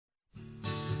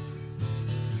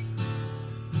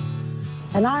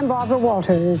And I'm Barbara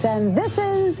Walters, and this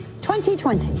is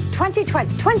 2020. 2020,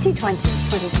 2020,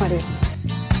 2020.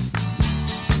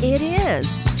 It is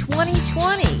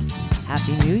 2020.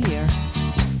 Happy New Year.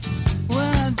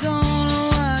 Well, I don't know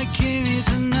why I came here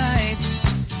tonight.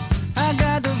 I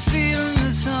got the feeling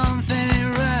that something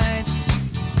ain't right.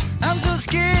 I'm so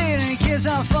scared in case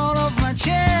I fall off my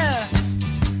chair.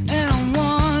 And I'm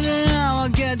wondering how I'll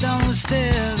get down the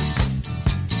stairs.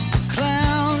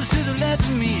 Clowns to the left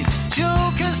of me,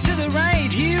 jokers to the right.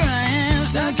 Here I am,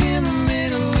 stuck in the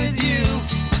middle with you.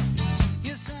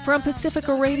 From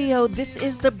Pacifica Radio, this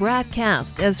is the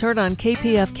BradCast, as heard on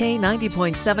KPFK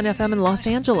 90.7 FM in Los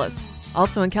Angeles.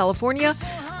 Also in California,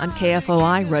 on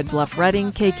KFOI, Red Bluff,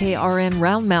 Redding, KKRN,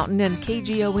 Round Mountain, and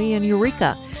KGOE in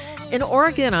Eureka. In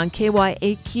Oregon, on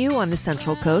KYAQ on the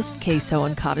Central Coast, KSO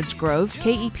in Cottage Grove,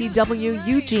 KEPW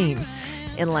Eugene.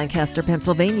 In Lancaster,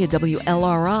 Pennsylvania,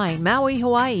 WLRI, Maui,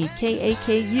 Hawaii,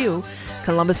 KAKU,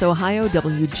 Columbus, Ohio,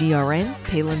 WGRN,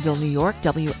 Palinville, New York,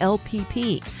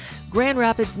 WLPP. Grand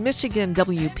Rapids, Michigan,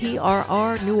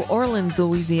 WPRR, New Orleans,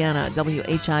 Louisiana,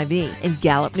 WHIV. In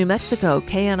Gallup, New Mexico,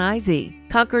 KNIZ.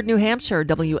 Concord, New Hampshire,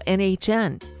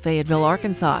 WNHN. Fayetteville,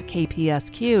 Arkansas,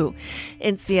 KPSQ.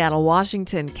 In Seattle,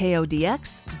 Washington,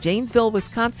 KODX. Janesville,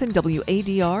 Wisconsin,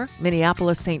 WADR.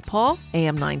 Minneapolis, St. Paul,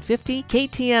 AM 950,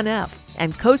 KTNF.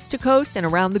 And coast to coast and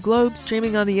around the globe,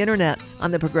 streaming on the internets,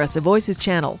 on the Progressive Voices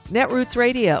channel, Netroots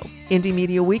Radio, Indie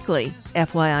Media Weekly,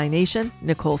 FYI Nation,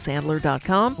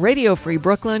 NicoleSandler.com, Radio Free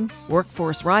Brooklyn,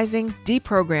 Workforce Rising,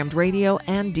 Deprogrammed Radio,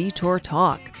 and Detour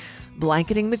Talk.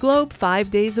 Blanketing the globe 5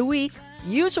 days a week,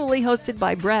 usually hosted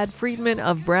by Brad Friedman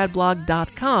of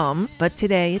BradBlog.com. But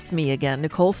today it's me again,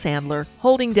 Nicole Sandler,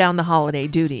 holding down the holiday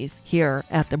duties here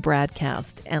at the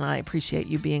BradCast, and I appreciate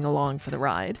you being along for the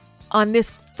ride. On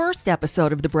this first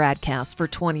episode of the BradCast for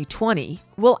 2020,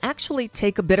 we'll actually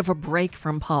take a bit of a break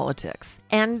from politics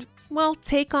and, well,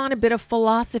 take on a bit of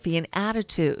philosophy and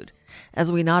attitude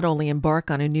as we not only embark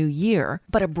on a new year,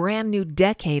 but a brand new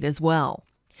decade as well.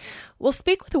 We'll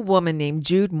speak with a woman named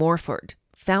Jude Morford,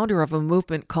 founder of a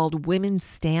movement called Women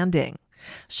Standing.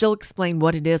 She'll explain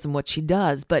what it is and what she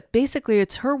does, but basically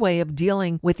it's her way of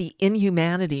dealing with the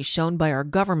inhumanity shown by our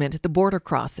government at the border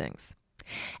crossings.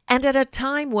 And at a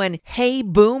time when "hey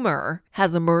boomer"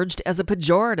 has emerged as a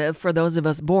pejorative for those of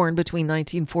us born between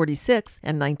 1946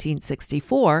 and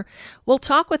 1964, we'll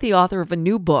talk with the author of a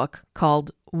new book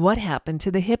called What Happened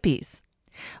to the Hippies?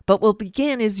 But we'll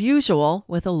begin, as usual,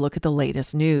 with a look at the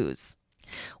latest news.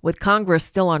 With Congress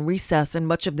still on recess and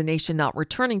much of the nation not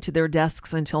returning to their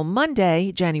desks until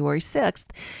Monday, January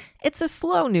 6th, it's a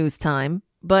slow news time,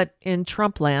 but in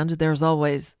Trump land, there's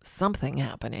always something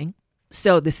happening.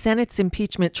 So the Senate's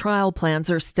impeachment trial plans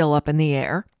are still up in the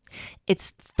air.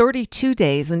 It's 32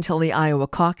 days until the Iowa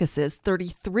caucuses,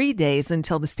 33 days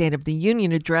until the State of the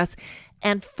Union address,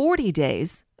 and 40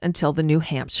 days until the New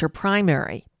Hampshire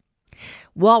primary.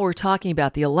 While we're talking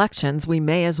about the elections, we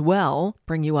may as well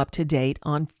bring you up to date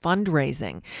on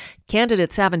fundraising.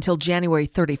 Candidates have until January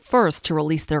 31st to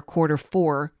release their quarter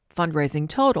four fundraising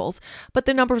totals, but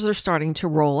the numbers are starting to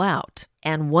roll out.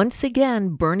 And once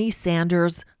again, Bernie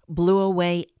Sanders blew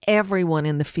away everyone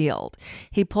in the field.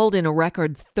 He pulled in a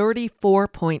record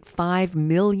 $34.5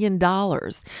 million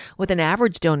with an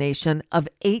average donation of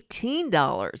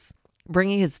 $18,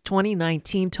 bringing his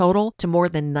 2019 total to more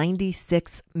than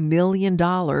 $96 million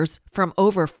from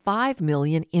over 5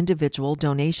 million individual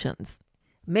donations.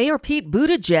 Mayor Pete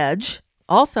Buttigieg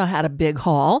also had a big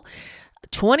haul,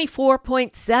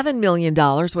 $24.7 million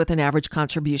with an average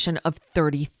contribution of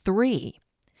 $33.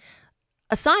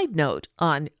 A side note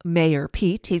on Mayor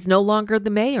Pete, he's no longer the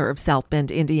mayor of South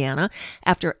Bend, Indiana.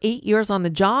 After 8 years on the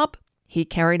job, he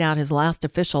carried out his last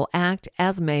official act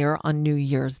as mayor on New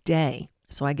Year's Day.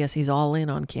 So I guess he's all in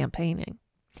on campaigning.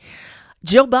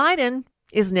 Joe Biden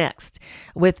is next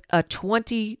with a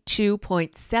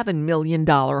 $22.7 million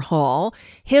haul,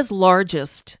 his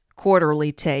largest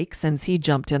quarterly take since he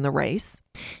jumped in the race.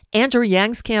 Andrew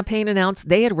Yang's campaign announced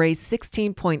they had raised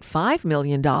 $16.5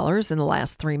 million in the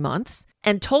last 3 months.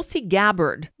 And Tulsi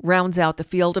Gabbard rounds out the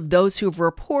field of those who've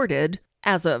reported,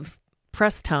 as of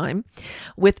press time,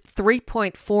 with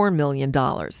 $3.4 million.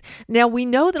 Now, we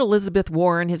know that Elizabeth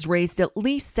Warren has raised at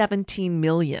least $17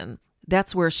 million.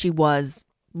 That's where she was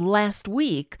last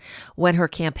week when her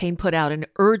campaign put out an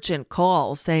urgent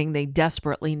call saying they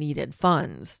desperately needed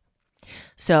funds.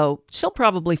 So she'll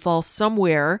probably fall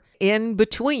somewhere in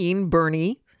between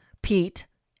Bernie, Pete,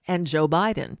 and Joe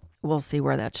Biden. We'll see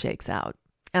where that shakes out.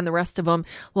 And the rest of them,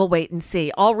 we'll wait and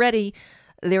see. Already,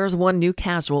 there's one new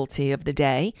casualty of the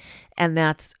day, and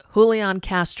that's Julian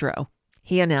Castro.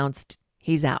 He announced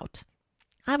he's out.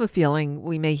 I have a feeling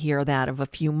we may hear that of a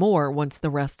few more once the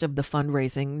rest of the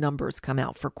fundraising numbers come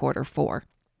out for quarter four.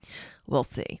 We'll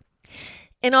see.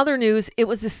 In other news, it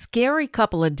was a scary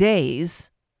couple of days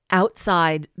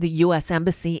outside the U.S.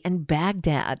 Embassy in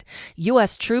Baghdad.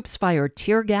 U.S. troops fired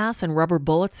tear gas and rubber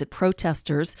bullets at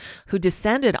protesters who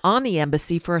descended on the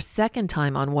embassy for a second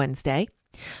time on Wednesday.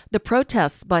 The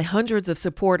protests by hundreds of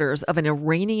supporters of an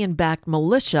Iranian-backed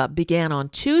militia began on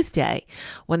Tuesday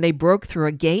when they broke through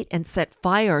a gate and set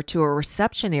fire to a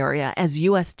reception area as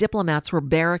U.S. diplomats were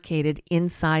barricaded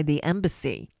inside the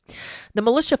embassy. The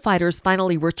militia fighters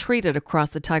finally retreated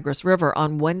across the Tigris River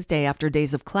on Wednesday after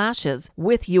days of clashes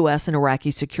with U.S. and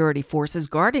Iraqi security forces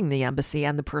guarding the embassy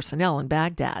and the personnel in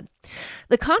Baghdad.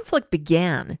 The conflict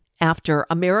began after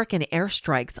American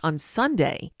airstrikes on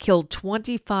Sunday killed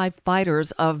 25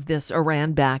 fighters of this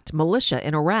Iran-backed militia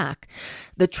in Iraq.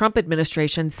 The Trump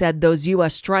administration said those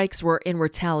U.S. strikes were in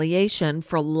retaliation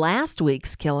for last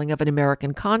week's killing of an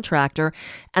American contractor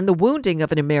and the wounding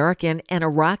of an American and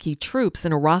Iraqi troops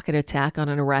in a rocket attack on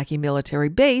an Iraqi military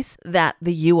base that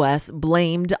the U.S.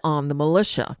 blamed on the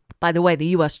militia. By the way, the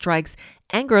U.S. strikes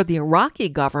angered the Iraqi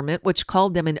government, which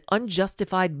called them an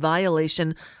unjustified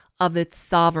violation of its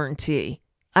sovereignty.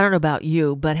 I don't know about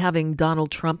you, but having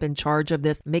Donald Trump in charge of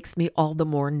this makes me all the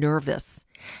more nervous,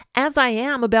 as I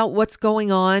am about what's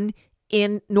going on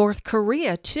in North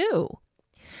Korea, too,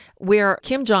 where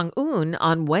Kim Jong-un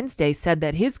on Wednesday said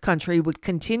that his country would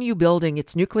continue building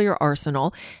its nuclear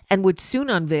arsenal and would soon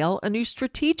unveil a new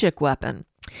strategic weapon.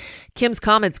 Kim's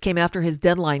comments came after his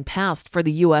deadline passed for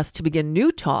the U.S. to begin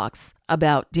new talks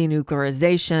about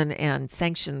denuclearization and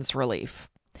sanctions relief.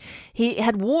 He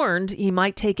had warned he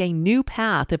might take a new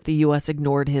path if the U.S.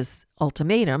 ignored his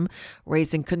ultimatum,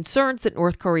 raising concerns that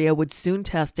North Korea would soon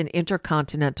test an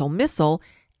intercontinental missile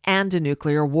and a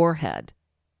nuclear warhead.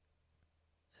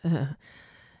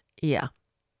 Yeah,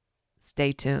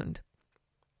 stay tuned.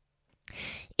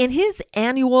 In his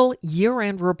annual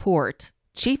year-end report,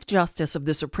 Chief Justice of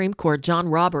the Supreme Court John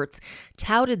Roberts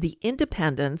touted the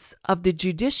independence of the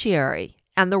judiciary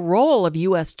and the role of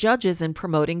U.S. judges in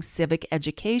promoting civic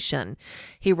education.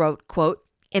 He wrote, quote,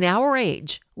 "In our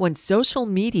age, when social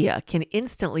media can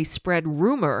instantly spread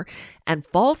rumor and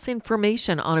false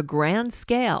information on a grand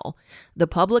scale, the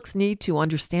public's need to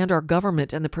understand our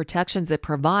government and the protections it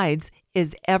provides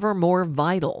is ever more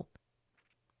vital."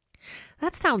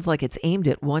 That sounds like it's aimed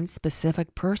at one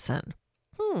specific person.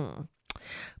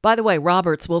 By the way,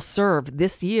 Roberts will serve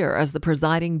this year as the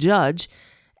presiding judge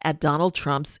at Donald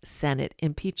Trump's Senate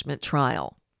impeachment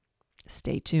trial.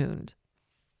 Stay tuned.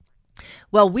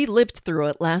 Well, we lived through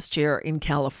it last year in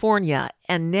California,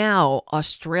 and now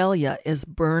Australia is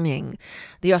burning.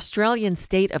 The Australian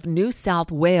state of New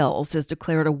South Wales has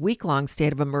declared a week-long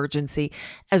state of emergency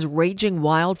as raging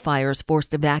wildfires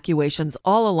forced evacuations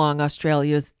all along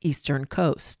Australia's eastern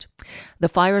coast. The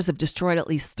fires have destroyed at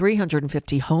least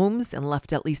 350 homes and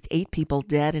left at least 8 people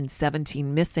dead and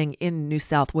 17 missing in New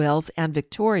South Wales and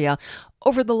Victoria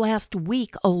over the last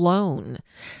week alone.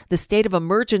 The state of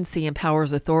emergency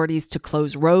empowers authorities to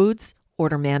close roads,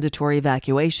 order mandatory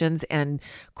evacuations, and,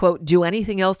 quote, do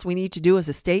anything else we need to do as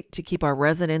a state to keep our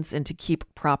residents and to keep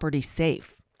property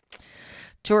safe.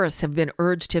 Tourists have been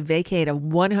urged to vacate a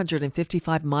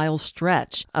 155-mile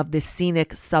stretch of the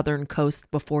scenic southern coast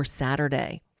before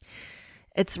Saturday.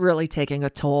 It's really taking a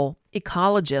toll.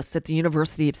 Ecologists at the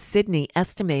University of Sydney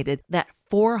estimated that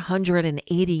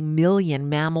 480 million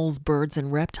mammals, birds,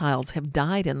 and reptiles have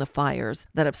died in the fires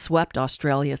that have swept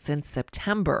Australia since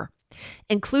September,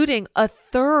 including a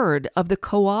third of the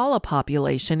koala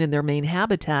population in their main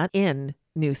habitat in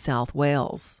New South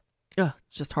Wales.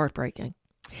 It's just heartbreaking.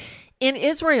 In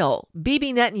Israel,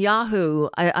 Bibi Netanyahu,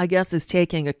 I guess, is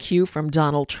taking a cue from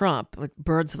Donald Trump, with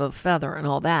birds of a feather and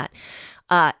all that.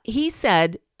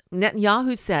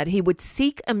 Netanyahu said he would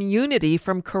seek immunity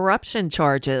from corruption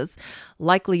charges,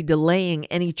 likely delaying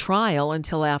any trial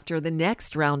until after the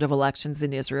next round of elections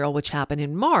in Israel, which happen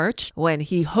in March, when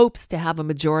he hopes to have a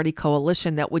majority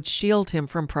coalition that would shield him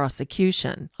from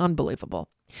prosecution. Unbelievable.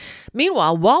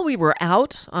 Meanwhile, while we were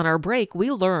out on our break,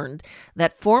 we learned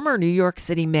that former New York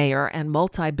City mayor and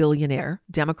multi-billionaire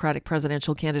Democratic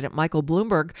presidential candidate Michael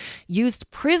Bloomberg used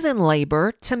prison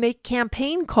labor to make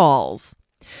campaign calls.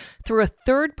 Through a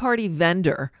third-party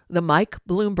vendor, the Mike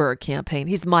Bloomberg campaign,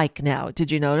 he's Mike now, did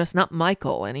you notice? Not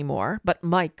Michael anymore, but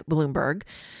Mike Bloomberg.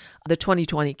 The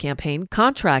 2020 campaign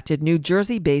contracted New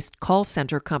Jersey-based call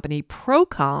center company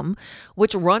Procom,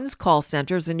 which runs call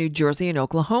centers in New Jersey and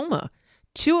Oklahoma,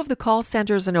 2 of the call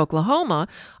centers in Oklahoma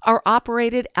are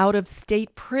operated out of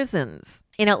state prisons.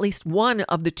 In at least one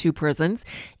of the 2 prisons,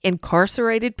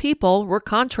 incarcerated people were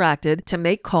contracted to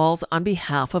make calls on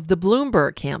behalf of the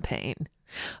Bloomberg campaign.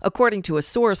 According to a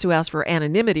source who asked for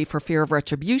anonymity for fear of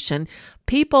retribution,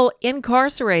 people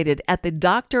incarcerated at the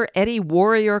Dr. Eddie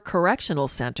Warrior Correctional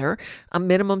Center, a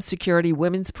minimum security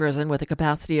women's prison with a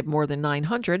capacity of more than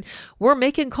 900, were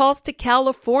making calls to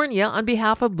California on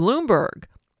behalf of Bloomberg.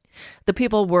 The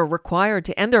people were required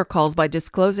to end their calls by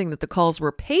disclosing that the calls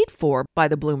were paid for by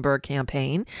the Bloomberg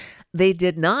campaign. They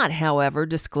did not, however,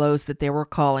 disclose that they were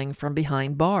calling from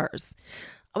behind bars.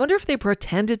 I wonder if they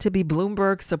pretended to be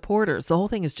Bloomberg supporters. The whole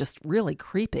thing is just really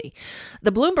creepy.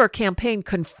 The Bloomberg campaign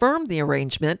confirmed the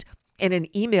arrangement in an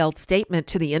emailed statement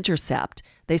to The Intercept.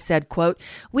 They said, quote,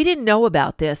 "We didn't know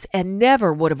about this and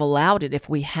never would have allowed it if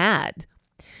we had.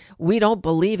 We don't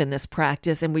believe in this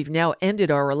practice, and we've now ended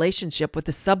our relationship with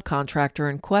the subcontractor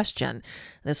in question."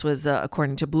 This was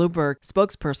according to Bloomberg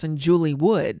spokesperson Julie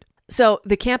Wood. So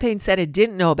the campaign said it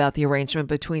didn't know about the arrangement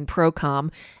between Procom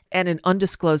and an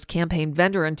undisclosed campaign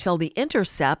vendor until The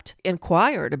Intercept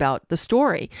inquired about the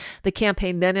story. The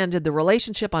campaign then ended the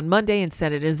relationship on Monday and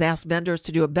said it has asked vendors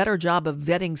to do a better job of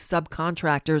vetting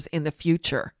subcontractors in the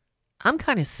future. I'm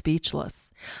kind of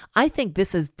speechless. I think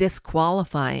this is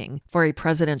disqualifying for a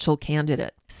presidential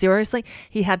candidate. Seriously,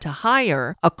 he had to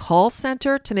hire a call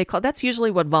center to make calls. That's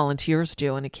usually what volunteers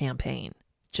do in a campaign.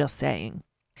 Just saying.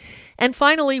 And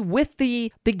finally, with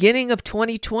the beginning of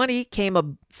 2020 came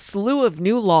a slew of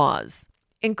new laws,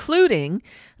 including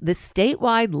the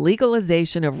statewide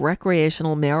legalization of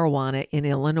recreational marijuana in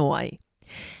Illinois.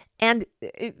 And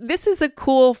this is a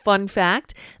cool fun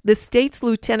fact. The state's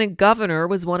lieutenant governor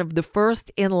was one of the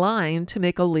first in line to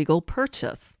make a legal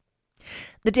purchase.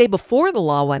 The day before the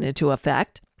law went into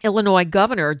effect, Illinois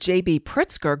Governor J.B.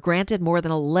 Pritzker granted more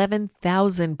than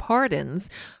 11,000 pardons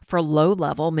for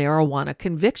low-level marijuana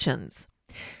convictions.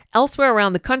 Elsewhere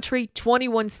around the country,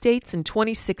 21 states and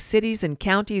 26 cities and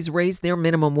counties raised their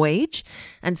minimum wage,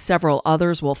 and several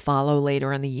others will follow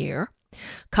later in the year.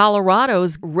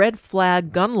 Colorado's red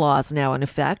flag gun law is now in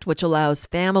effect, which allows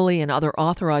family and other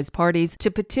authorized parties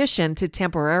to petition to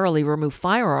temporarily remove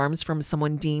firearms from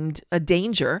someone deemed a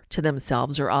danger to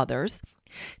themselves or others.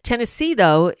 Tennessee,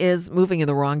 though, is moving in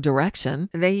the wrong direction.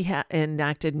 They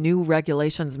enacted new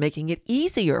regulations making it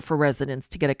easier for residents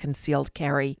to get a concealed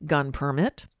carry gun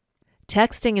permit.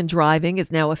 Texting and driving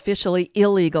is now officially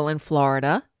illegal in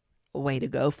Florida. Way to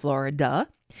go, Florida.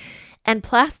 And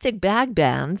plastic bag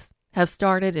bans have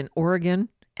started in Oregon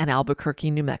and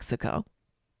Albuquerque, New Mexico.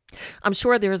 I'm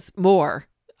sure there's more.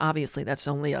 Obviously, that's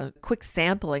only a quick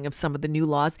sampling of some of the new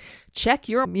laws. Check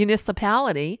your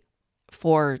municipality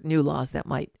for new laws that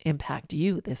might impact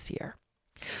you this year.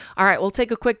 All right, we'll take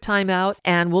a quick time out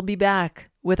and we'll be back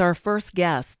with our first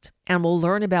guest and we'll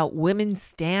learn about women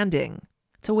standing.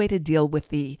 It's a way to deal with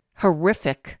the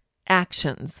horrific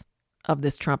actions of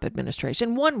this Trump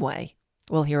administration. One way.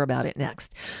 We'll hear about it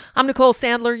next. I'm Nicole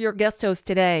Sandler, your guest host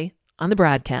today on the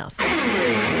BradCast.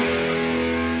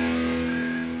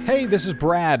 Hey, this is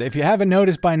Brad. If you haven't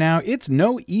noticed by now, it's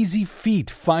no easy feat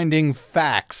finding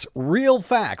facts, real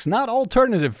facts, not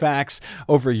alternative facts,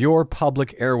 over your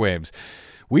public airwaves.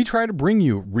 We try to bring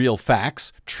you real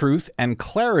facts, truth, and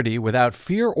clarity without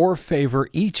fear or favor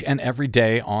each and every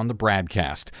day on the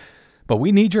BradCast. But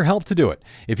we need your help to do it.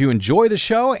 If you enjoy the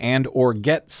show and or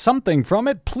get something from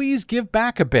it, please give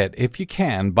back a bit if you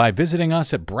can by visiting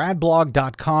us at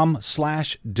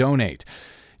bradblog.com/donate.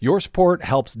 Your support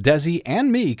helps Desi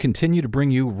and me continue to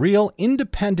bring you real,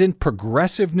 independent,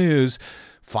 progressive news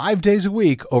 5 days a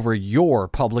week over your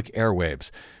public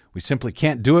airwaves. We simply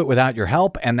can't do it without your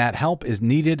help, and that help is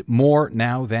needed more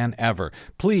now than ever.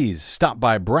 Please stop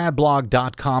by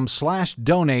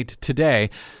bradblog.com/donate today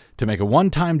to make a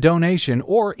one-time donation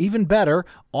or, even better,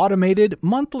 automated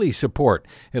monthly support.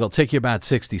 It'll take you about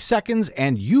 60 seconds,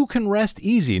 and you can rest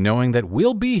easy knowing that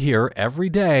we'll be here every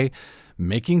day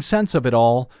making sense of it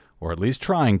all, or at least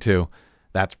trying to.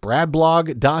 That's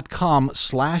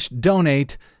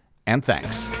bradblog.com/donate, and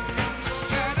thanks.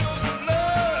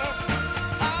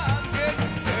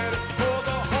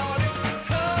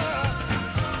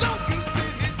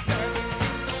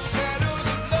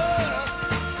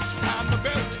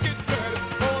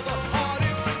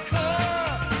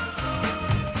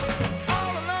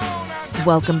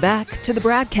 Welcome back to the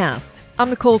BradCast. I'm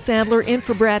Nicole Sandler, in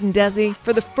for Brad and Desi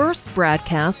for the first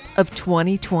BradCast of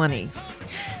 2020.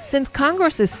 Since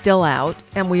Congress is still out,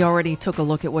 and we already took a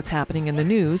look at what's happening in the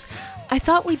news, I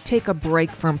thought we'd take a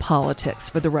break from politics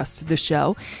for the rest of the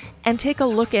show and take a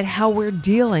look at how we're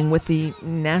dealing with the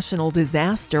national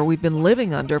disaster we've been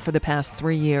living under for the past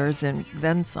 3 years and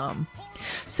then some.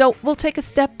 So we'll take a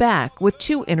step back with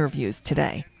 2 interviews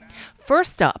today.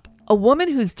 First up, a woman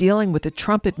who's dealing with the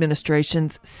Trump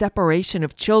administration's separation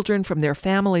of children from their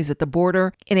families at the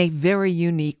border in a very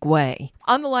unique way.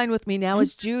 On the line with me now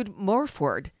is Jude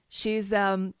Morford. She's,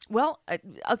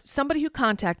 somebody who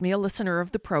contacted me, a listener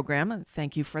of the program, and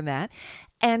thank you for that.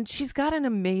 And she's got an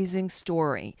amazing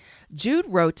story. Jude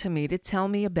wrote to me to tell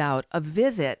me about a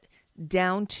visit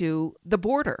down to the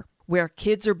border where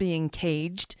kids are being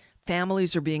caged,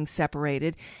 families are being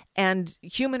separated, and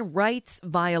human rights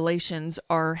violations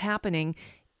are happening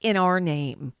in our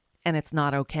name, and it's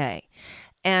not okay.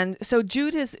 And so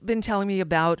Jude has been telling me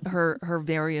about her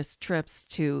various trips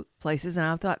to places, and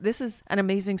I thought, this is an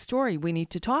amazing story we need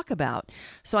to talk about.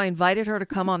 So I invited her to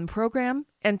come on the program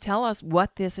and tell us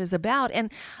what this is about.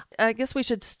 And I guess we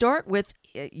should start with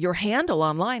your handle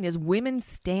online is Women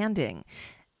Standing.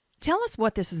 Tell us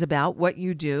what this is about, what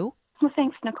you do. Well,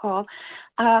 thanks, Nicole.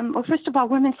 Well, first of all,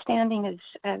 Women Standing is,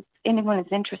 if anyone is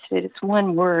interested, it's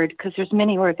one word because there's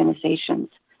many organizations.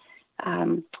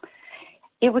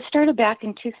 It was started back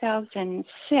in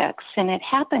 2006, and it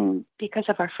happened because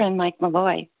of our friend Mike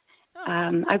Malloy.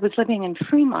 I was living in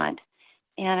Fremont,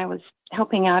 and I was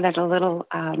helping out at a little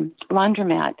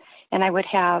laundromat, and I would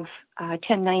have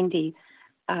 1090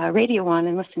 radio on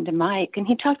and listen to Mike, and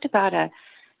he talked about an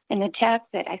attack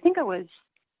that I think it was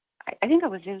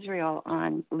Israel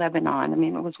on Lebanon. I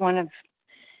mean, it was one of,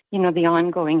 the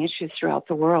ongoing issues throughout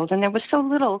the world, and there was so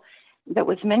little that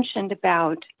was mentioned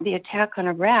about the attack on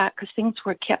Iraq because things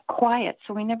were kept quiet.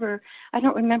 So I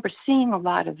don't remember seeing a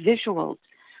lot of visuals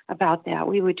about that.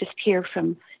 We would just hear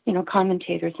from,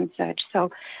 commentators and such. So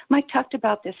Mike talked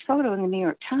about this photo in the New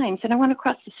York Times, and I went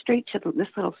across the street to this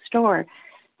little store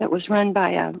that was run by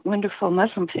a wonderful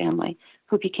Muslim family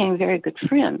who became very good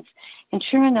friends. And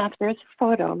sure enough, there's a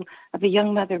photo of a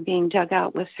young mother being dug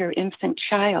out with her infant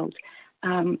child,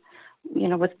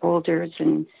 with boulders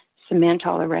and cement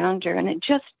all around her, and it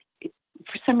just,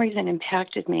 for some reason,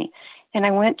 impacted me. And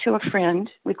I went to a friend,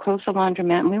 we closed the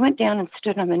laundromat, and we went down and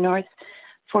stood on the North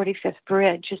 45th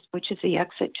Bridge, which is the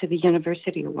exit to the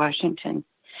University of Washington.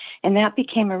 And that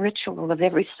became a ritual of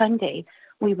every Sunday,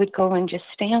 we would go and just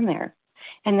stand there.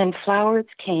 And then flowers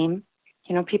came,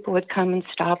 people would come and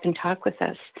stop and talk with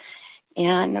us.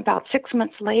 And about 6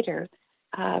 months later,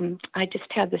 I just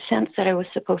had the sense that I was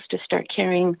supposed to start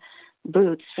carrying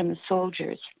boots from the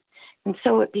soldiers. And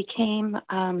so it became,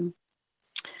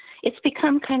 it's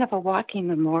become kind of a walking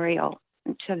memorial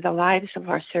to the lives of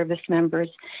our service members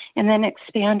and then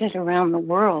expanded around the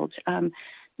world.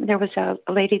 There was a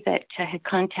lady that had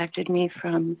contacted me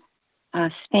from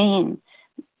Spain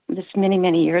this many,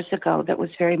 many years ago that was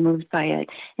very moved by it,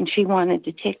 and she wanted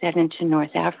to take that into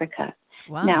North Africa.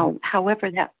 Wow. Now,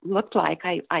 however that looked like,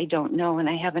 I don't know, and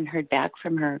I haven't heard back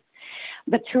from her.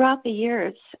 But throughout the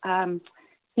years,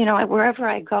 wherever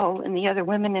I go and the other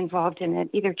women involved in it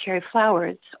either carry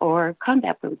flowers or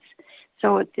combat boots.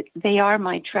 So they are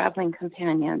my traveling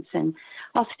companions. And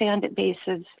I'll stand at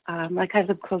bases, like I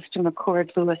live close to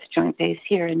McCord-Lewis Joint Base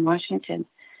here in Washington.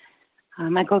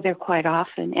 I go there quite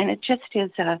often. And it just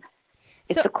is a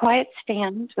quiet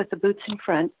stand with the boots in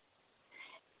front.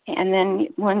 And then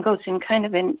one goes in kind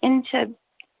of into,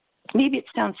 maybe it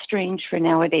sounds strange for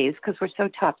nowadays because we're so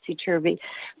topsy-turvy,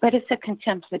 but it's a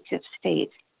contemplative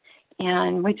state.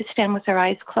 And we just stand with our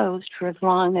eyes closed for as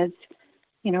long as,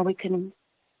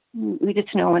 we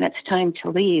just know when it's time to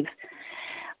leave.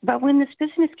 But when this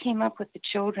business came up with the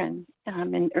children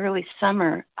in early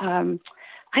summer, I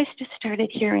just started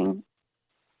hearing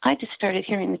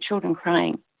the children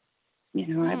crying.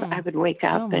 I would wake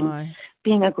up and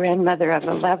being a grandmother of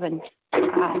 11,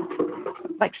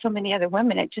 like so many other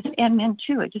women, and men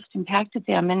too, it just impacted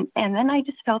them. And then I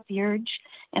just felt the urge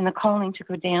and the calling to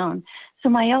go down. So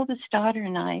my eldest daughter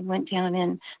and I went down,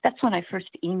 and that's when I first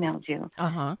emailed you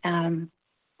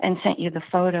and sent you the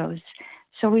photos.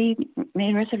 So we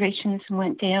made reservations and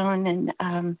went down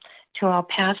and to El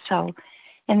Paso,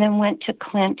 and then went to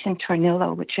Clint and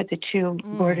Tornillo, which are the two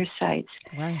border sites.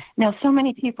 Right. Now, so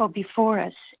many people before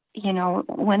us,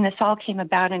 when this all came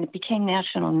about and it became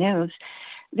national news,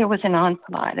 there was an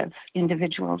onslaught of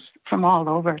individuals from all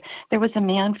over. There was a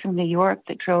man from New York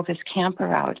that drove his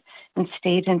camper out and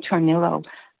stayed in Tornillo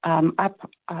up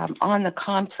on the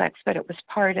complex, but it was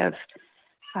part of,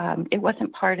 it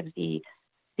wasn't part of the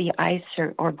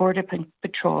ICE or Border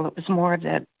Patrol. It was more of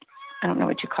the, I don't know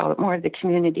what you call it, more of the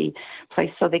community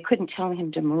place, so they couldn't tell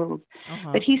him to move.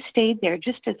 But he stayed there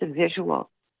just as a visual.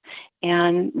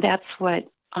 And that's what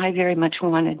I very much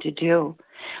wanted to do.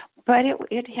 But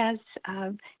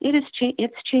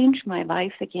it's changed my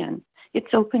life again.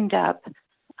 It's opened up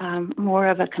more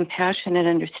of a compassionate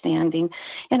understanding.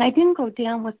 And I didn't go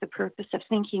down with the purpose of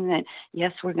thinking that,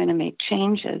 yes, we're going to make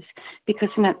changes, because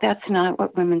that's not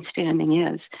what women's standing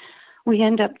is. We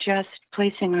end up just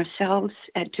placing ourselves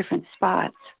at different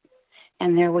spots.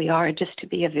 And there we are, just to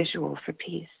be a visual for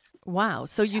peace. Wow.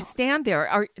 So you stand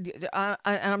there. And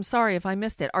I'm sorry if I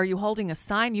missed it. Are you holding a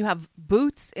sign? You have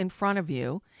boots in front of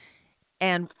you.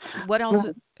 And what else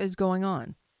is going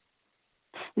on?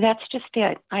 That's just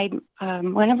it.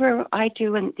 Whenever I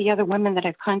do, and the other women that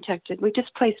I've contacted, we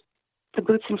just place the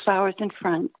boots and flowers in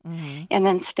front, and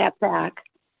then step back,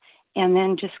 and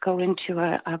then just go into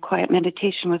a quiet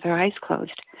meditation with our eyes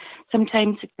closed.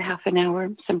 Sometimes it's half an hour.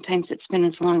 Sometimes it's been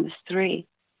as long as 3.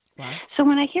 Wow. So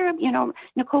when I hear,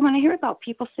 Nicole, when I hear about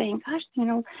people saying, gosh,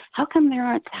 how come there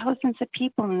aren't thousands of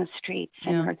people in the streets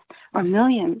or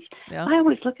millions? Yeah. I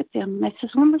always look at them and I says,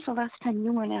 when was the last time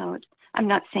you went out? I'm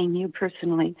not saying you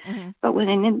personally, but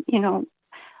when,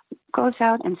 goes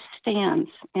out and stands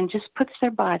and just puts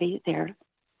their body there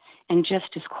and just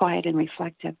is quiet and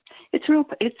reflective. It's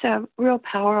a real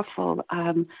powerful,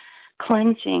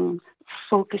 cleansing,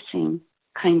 focusing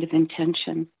kind of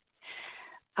intention.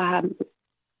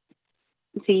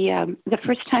 The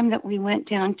first time that we went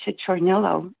down to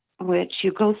Tornillo, which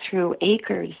you go through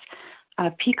acres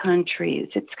of pecan trees,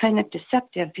 it's kind of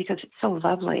deceptive because it's so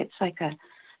lovely. It's like a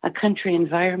country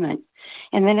environment.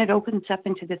 And then it opens up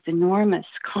into this enormous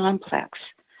complex,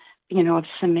 of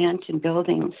cement and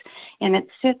buildings. And it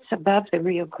sits above the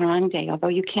Rio Grande, although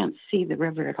you can't see the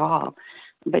river at all,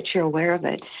 but you're aware of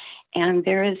it. And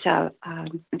there is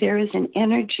an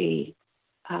energy,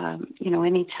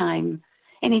 anytime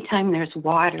there's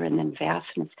water and then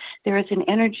vastness, there is an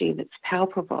energy that's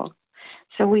palpable.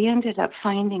 So we ended up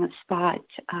finding a spot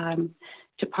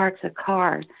to park the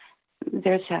car.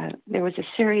 There was a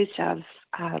series of,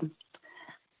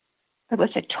 it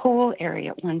was a toll area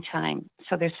at one time.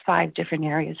 So there's 5 different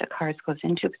areas that cars goes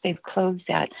into, but they've closed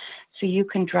that. So you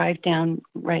can drive down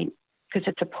right, because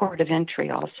it's a port of entry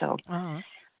also. Uh-huh.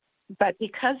 But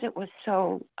because it was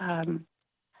so, I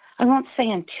won't say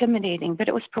intimidating, but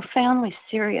it was profoundly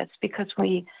serious because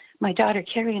my daughter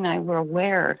Carrie and I were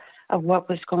aware of what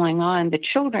was going on. The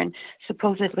children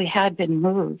supposedly had been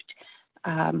moved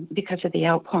because of the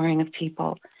outpouring of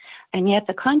people. And yet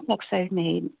the contacts I've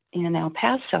made in El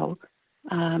Paso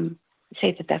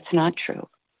say that that's not true.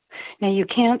 Now, you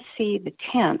can't see the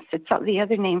tents. It's the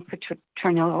other name for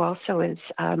Tornillo also is,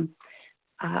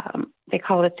 they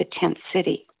call it the tent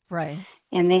city. Right.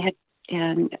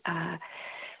 And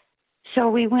so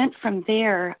we went from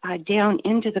there down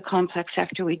into the complex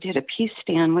after we did a peace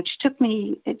stand, which took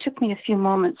me a few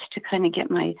moments to kind of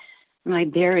get my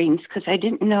bearings, because I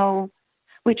didn't know.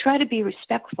 We try to be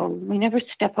respectful. We never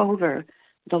step over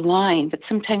the line, but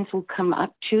sometimes we'll come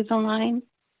up to the line.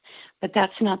 But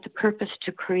that's not the purpose,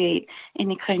 to create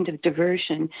any kind of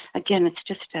diversion. Again, it's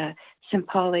just a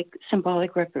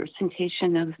symbolic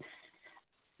representation of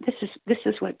this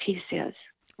is what peace is.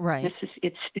 Right.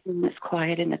 It's still, it's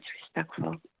quiet, and it's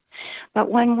respectful. But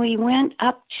when we went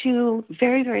up to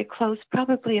very, very close,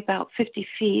 probably about 50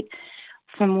 feet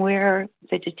from where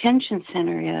the detention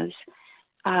center is,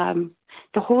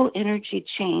 the whole energy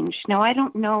changed. Now, I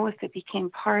don't know if it became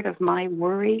part of my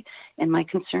worry and my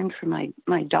concern for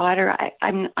my daughter.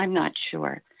 I'm not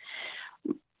sure.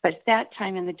 But at that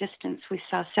time in the distance, we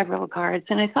saw several guards,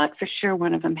 and I thought for sure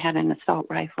one of them had an assault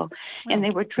rifle, and they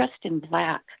were dressed in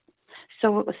black.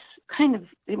 So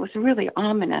it was really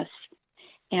ominous.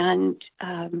 And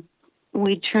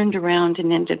we turned around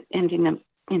and ended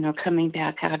up, coming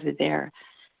back out of there,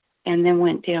 and then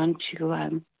went down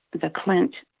to the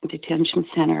Clint Detention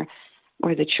Center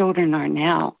where the children are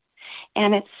now.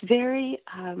 And it's very,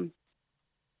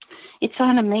 it's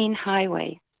on a main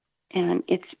highway, and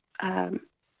it's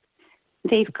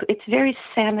very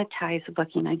sanitized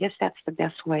looking. I guess that's the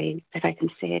best way that I can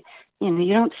say it.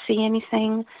 You don't see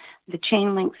anything. The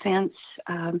chain link fence,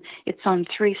 it's on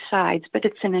 3 sides, but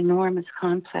it's an enormous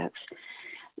complex.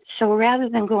 So rather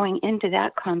than going into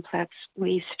that complex,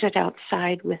 we stood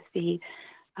outside with the,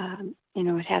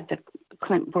 it had the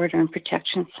Clint Border and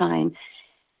Protection sign,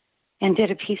 and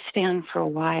did a peace stand for a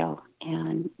while.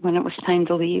 And when it was time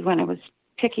to leave, when I was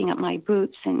picking up my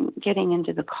boots and getting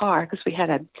into the car, because we had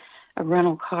a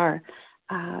rental car,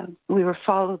 we were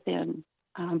followed then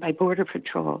by Border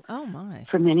Patrol. Oh, my.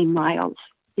 For many miles.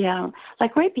 Yeah,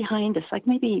 like right behind us, like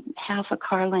maybe half a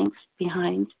car length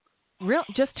behind. Real?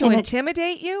 Just to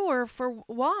intimidate you, or for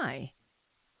why?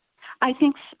 I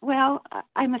think, well,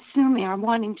 I'm assuming or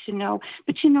wanting to know.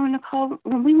 But, Nicole,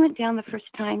 when we went down the first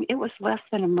time, it was less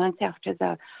than a month after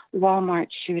the Walmart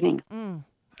shooting.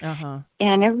 Uh-huh.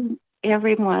 And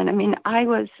everyone, I mean, I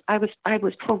was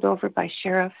pulled over by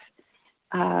sheriff,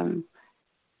 and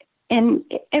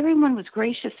everyone was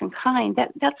gracious and kind.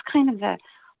 That's kind of the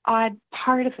odd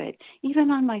part of it.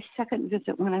 Even on my second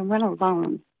visit when I went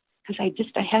alone, because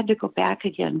I had to go back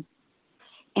again.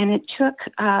 And it took,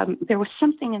 there was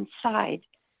something inside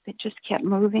that just kept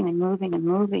moving and moving and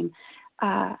moving.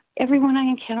 Everyone I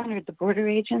encountered, the border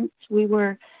agents,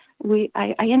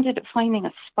 I ended up finding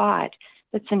a spot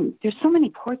there's so many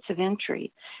ports of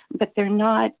entry, but they're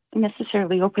not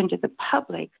necessarily open to the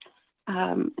public.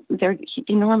 They're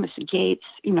enormous gates,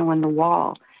 on the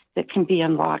wall that can be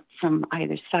unlocked from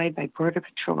either side by Border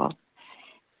Patrol.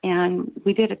 And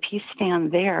we did a peace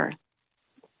stand there,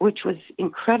 which was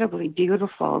incredibly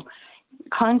beautiful,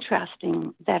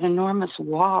 contrasting that enormous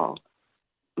wall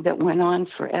that went on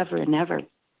forever and ever.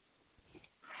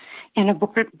 And a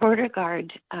border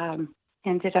guard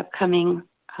ended up coming,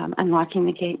 unlocking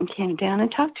the gate, and came down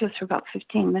and talked to us for about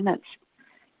 15 minutes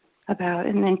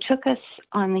and then took us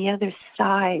on the other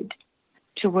side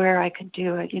to where I could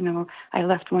do it. I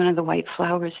left one of the white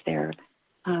flowers there,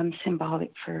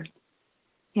 symbolic for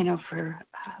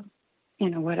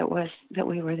what it was that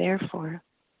we were there for.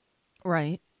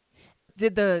 Right.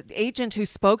 Did the agent who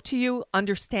spoke to you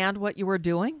understand what you were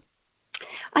doing?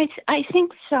 I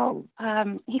think so.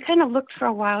 He kind of looked for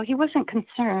a while. He wasn't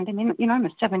concerned. I mean, I'm a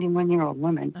 71-year-old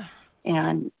woman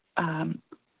and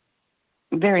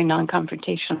very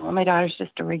non-confrontational. My daughter's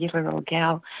just a regular old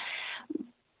gal.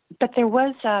 But there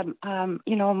was, a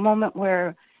moment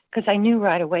where, because I knew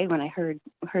right away when I heard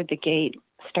the gate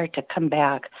start to come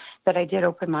back, that I did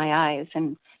open my eyes,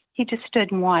 and he just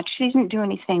stood and watched. He didn't do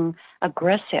anything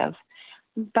aggressive,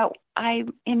 but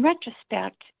in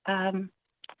retrospect,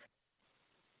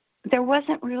 there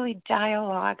wasn't really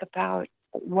dialogue about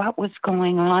what was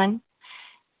going on,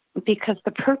 because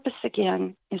the purpose,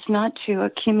 again, is not to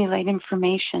accumulate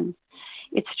information.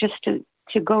 It's just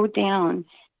to go down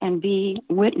and be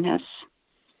witness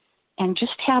and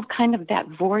just have kind of that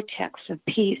vortex of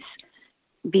peace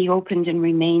be opened and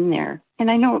remain there. And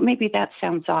I know maybe that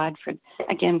sounds odd for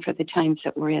the times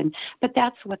that we're in, but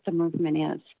that's what the movement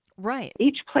is. Right.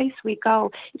 Each place we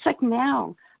go, it's like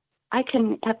now I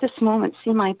can, at this moment,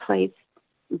 see my place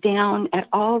down at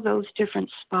all those different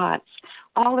spots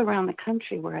all around the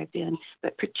country where I've been,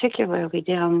 but particularly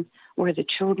down where the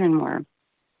children were.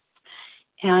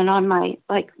 And on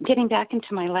getting back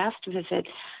into my last visit,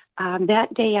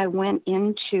 that day I went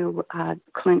into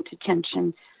Clint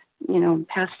Detention,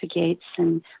 past the gates,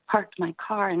 and parked my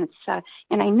car. And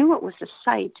and I knew it was a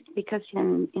site because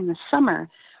in the summer,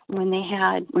 when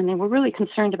they were really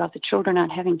concerned about the children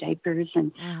not having diapers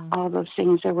and all those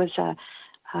things, there was a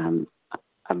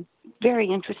very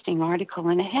interesting article,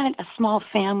 and it had a small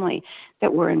family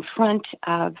that were in front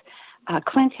of.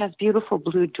 Clint has beautiful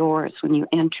blue doors when you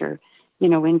enter,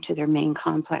 into their main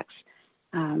complex,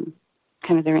 kind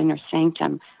of their inner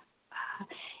sanctum.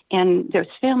 And their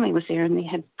family was there, and they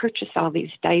had purchased all these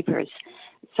diapers.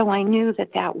 So I knew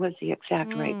that was the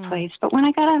exact right place. But when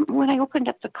I opened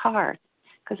up the car,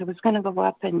 because I was going to go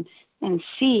up and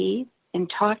see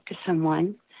and talk to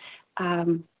someone,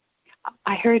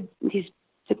 I heard the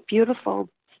beautiful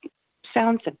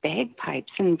sounds of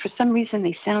bagpipes, and for some reason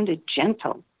they sounded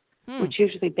gentle, which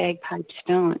usually bagpipes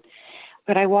don't.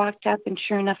 But I walked up, and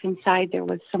sure enough, inside there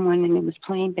was someone, and he was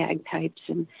playing bagpipes,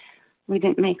 and we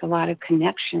didn't make a lot of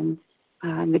connection.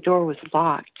 The door was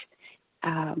locked.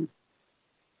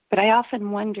 But I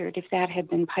often wondered if that had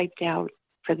been piped out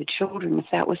for the children, if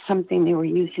that was something they were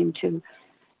using to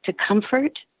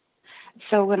comfort.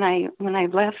 So when I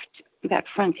left that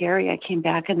front area, I came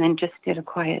back and then just did a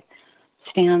quiet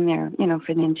stand there,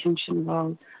 for the intention of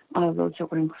all of those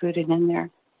that were included in there.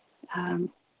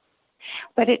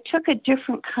 But it took a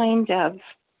different kind of,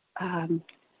 I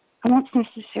won't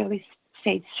necessarily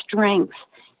say strength.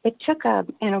 It took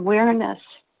an awareness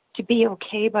to be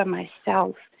okay by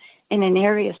myself in an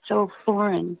area so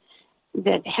foreign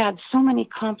that had so many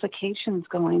complications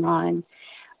going on.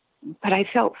 But I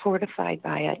felt fortified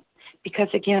by it because,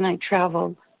 again, I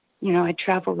travel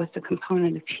with the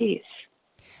component of peace.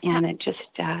 And it just,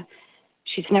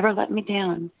 she's never let me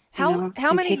down. How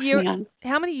many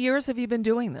years have you been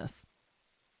doing this?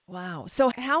 Wow.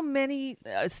 So how many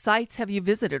sites have you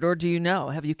visited, or do you know?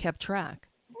 Have you kept track?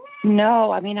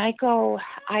 No, I mean, I go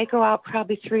out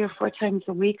probably 3 or 4 times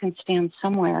a week and stand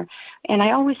somewhere. And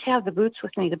I always have the boots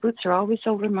with me. The boots are always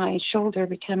over my shoulder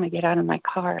every time I get out of my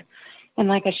car. And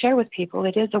like I share with people,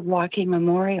 it is a walking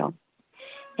memorial.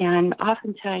 And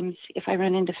oftentimes, if I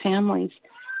run into families,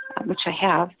 which I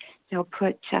have, they'll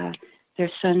put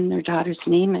their son, their daughter's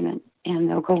name in it, and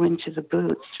they'll go into the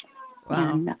boots.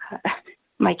 Wow. And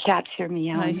my cats hear me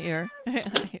yelling. I hear.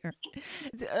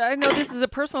 I know this is a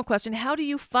personal question. How do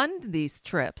you fund these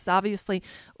trips? Obviously,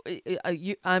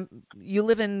 you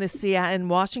live in in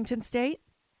Washington State?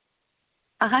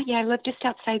 Yeah, I live just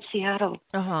outside Seattle.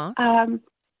 Uh-huh.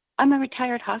 I'm a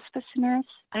retired hospice nurse.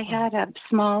 I had a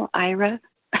small IRA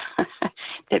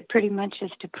that pretty much is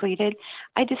depleted.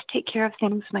 I just take care of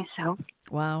things myself.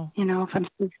 Wow.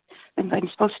 If I'm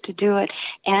supposed to do it,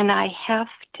 and I have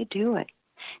to do it.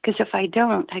 Because if I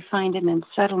don't, I find an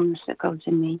unsettledness that goes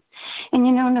in me. And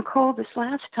Nicole, this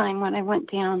last time when I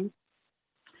went down,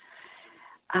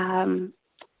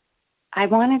 I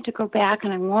wanted to go back,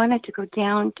 and I wanted to go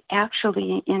down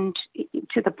actually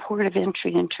to the port of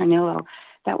entry in Ternillo.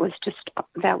 That was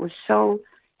so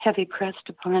heavy pressed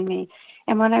upon me.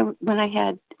 And when I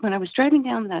was driving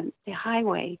down the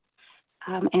highway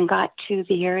and got to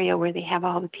the area where they have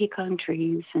all the pecan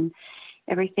trees and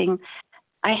everything,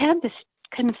 I had this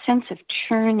kind of sense of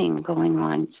churning going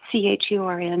on,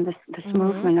 CHURN, this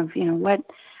movement of,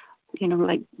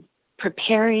 like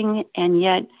preparing, and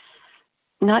yet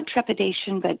not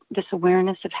trepidation, but this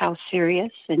awareness of how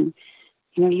serious, and,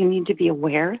 you need to be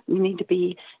aware. You need to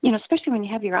be, especially when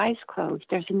you have your eyes closed,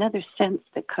 there's another sense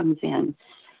that comes in.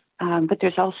 But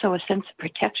there's also a sense of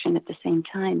protection at the same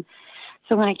time.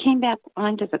 So when I came back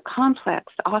onto the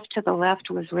complex, off to the left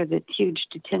was where the huge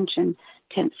detention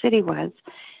tent city was.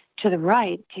 To the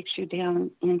right takes you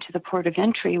down into the port of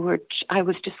entry, which I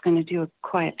was just going to do a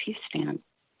quiet peace stand.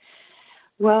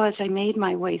 Well, as I made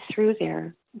my way through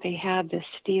there, they had the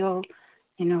steel,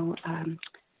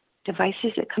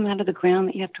 devices that come out of the ground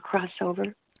that you have to cross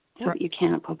over. So you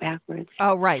can't go backwards.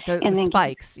 Oh, right. The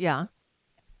spikes, yeah.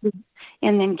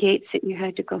 And then gates that you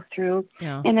had to go through.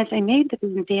 Yeah. And as I made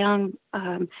them down,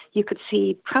 you could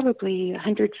see probably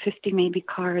 150 maybe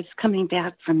cars coming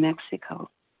back from Mexico.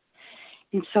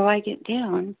 And so I get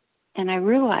down, and I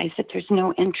realize that there's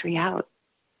no entry out.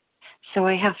 So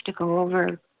I have to go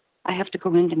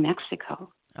into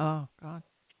Mexico. Oh, God.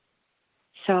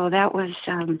 So that was,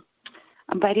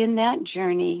 but in that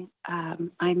journey,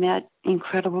 I met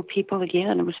incredible people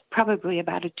again. It was probably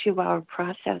about a 2-hour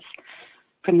process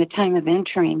from the time of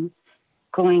entering,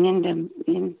 going in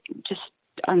just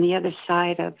on the other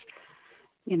side of,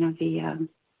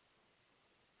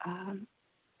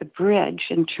 the bridge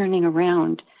and turning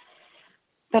around.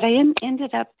 But I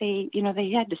ended up, they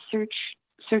had to search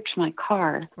my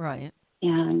car. Right.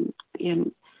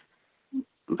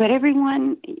 But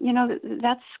everyone,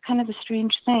 that's kind of the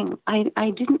strange thing. I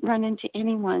didn't run into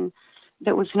anyone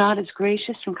that was not as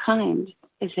gracious and kind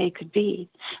as they could be.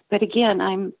 But again,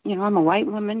 I'm a white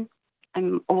woman,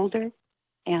 I'm older,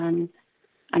 and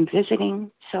I'm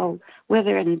visiting. So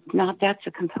whether or not that's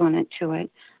a component to it,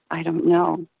 I don't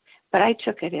know. But I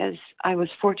took it as I was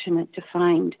fortunate to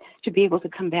be able to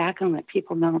come back and let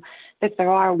people know that there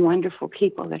are wonderful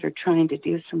people that are trying to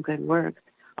do some good work.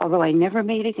 Although I never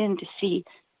made it in to see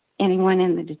anyone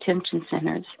in the detention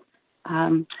centers.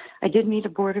 I did meet a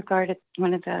border guard at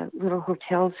one of the little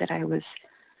hotels that I was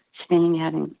staying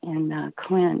at in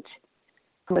Clint,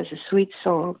 who was a sweet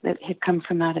soul that had come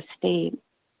from out of state,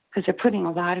 because they're putting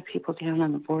a lot of people down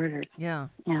on the border. Yeah.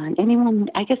 And anyone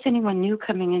new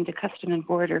coming into Custom and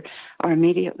Border are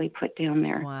immediately put down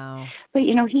there. Wow. But,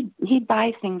 he'd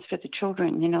buy things for the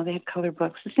children. They had color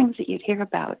books, the things that you'd hear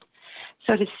about.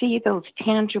 So to see those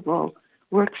tangible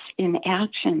works in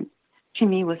action, to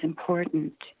me, was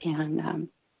important. And,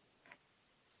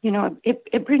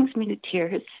 it brings me to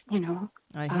tears,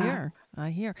 I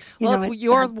hear. Well, it's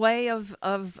your way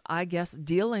of, I guess,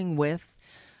 dealing with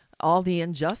all the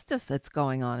injustice that's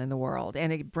going on in the world,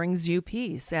 and it brings you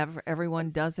peace. Everyone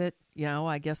does it,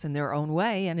 I guess, in their own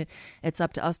way, and it's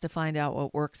up to us to find out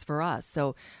what works for us.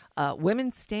 So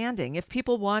Women Standing, if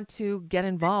people want to get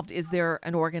involved, is there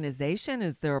an organization?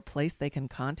 Is there a place they can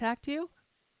contact you?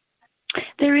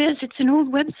 There is. It's an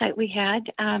old website we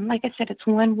had. Like I said, it's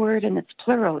one word and it's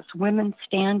plural. It's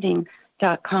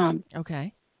womenstanding.com.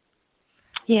 Okay.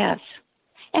 Yes.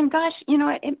 And gosh,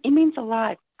 it means a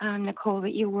lot, Nicole,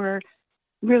 that you were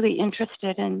really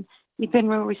interested, and you've been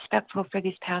real respectful for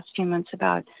these past few months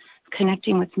about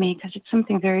connecting with me, because it's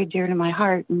something very dear to my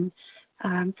heart. And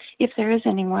if there is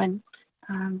anyone,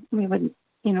 we would,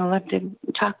 love to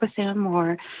talk with them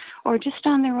or just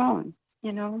on their own,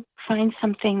 find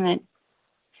something that,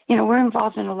 we're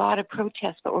involved in a lot of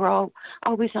protests, but we're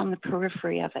always on the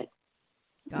periphery of it,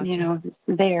 Gotcha.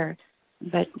 there,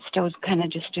 but still kind of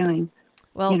just doing,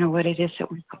 what it is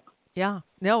that we're. Yeah.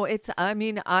 No,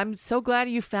 I'm so glad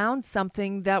you found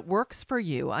something that works for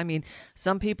you. I mean,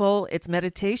 some people, it's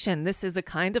meditation. This is a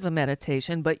kind of a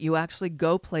meditation, but you actually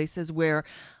go places where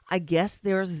I guess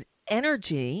there's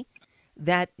energy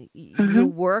that you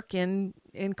work in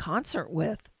concert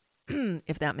with,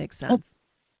 if that makes sense.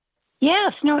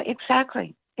 Yes, no,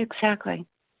 exactly.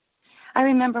 I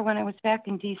remember when I was back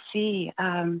in D.C.,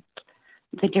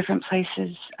 the different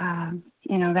places,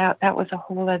 that was a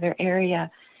whole other area.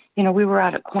 We were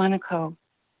out at Quantico.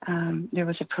 There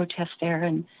was a protest there,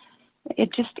 and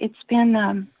it's been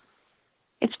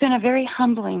a very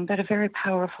humbling but a very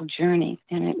powerful journey,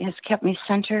 and it has kept me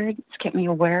centered. It's kept me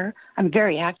aware. I'm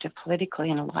very active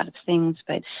politically in a lot of things,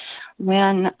 but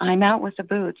when I'm out with the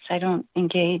boots, I don't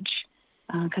engage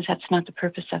because that's not the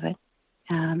purpose of it.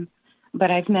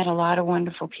 But I've met a lot of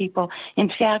wonderful people.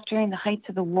 In fact, during the heights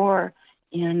of the war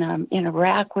in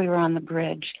Iraq, we were on the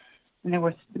bridge. And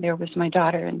there was my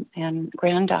daughter and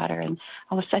granddaughter, and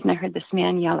all of a sudden I heard this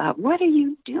man yell out, "What are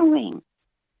you doing?"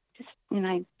 And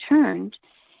I turned,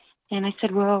 and I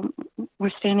said, "Well,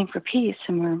 we're standing for peace,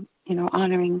 and we're,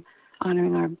 honoring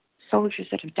our soldiers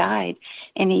that have died."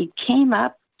 And he came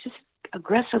up, just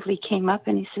aggressively came up,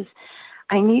 and he says,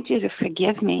 "I need you to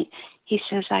forgive me." He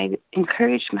says, "I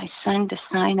encouraged my son to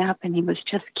sign up, and he was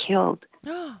just killed."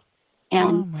 And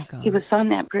oh my God. He was on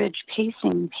that bridge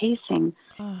pacing.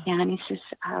 And he says,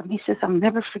 "I'll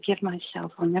never forgive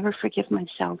myself. I'll never forgive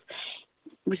myself."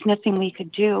 There was nothing we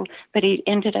could do, but he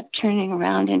ended up turning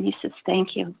around and he says,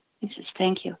 "Thank you." He says,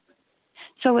 "Thank you."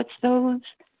 So it's those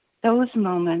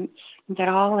moments that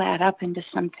all add up into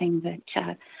something that,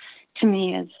 to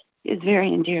me, is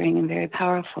very endearing and very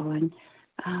powerful. And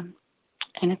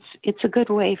it's a good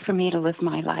way for me to live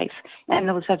my life, and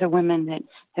those other women that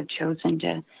have chosen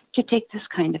to take this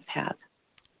kind of path.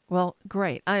 Well,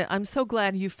 great. I'm so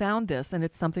glad you found this and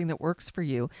it's something that works for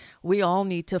you. We all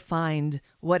need to find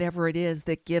whatever it is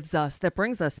that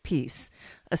brings us peace,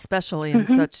 especially in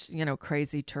such,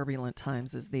 crazy, turbulent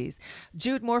times as these.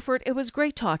 Jude Morford, it was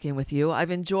great talking with you.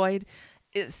 I've enjoyed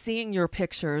seeing your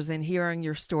pictures and hearing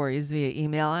your stories via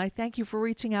email. I thank you for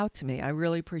reaching out to me. I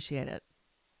really appreciate it.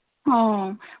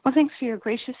 Oh, well, thanks for your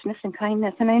graciousness and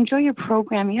kindness. And I enjoy your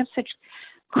program. You have such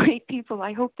great people.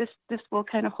 I hope this will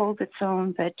kind of hold its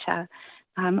own, but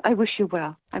I wish you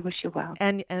well.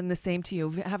 And the same to you.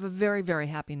 Have a very, very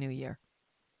happy New Year.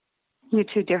 You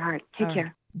too, dear heart. Take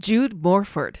care. Jude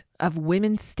Morford of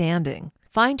Women Standing.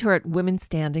 Find her at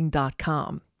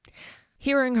womenstanding.com.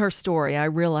 Hearing her story, I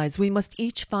realize we must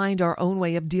each find our own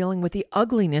way of dealing with the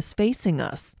ugliness facing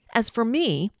us. As for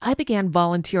me, I began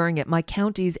volunteering at my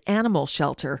county's animal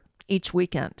shelter each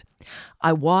weekend.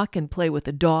 I walk and play with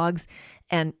the dogs,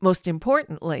 and most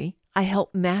importantly, I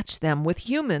help match them with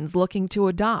humans looking to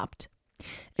adopt.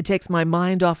 It takes my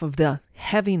mind off of the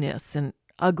heaviness and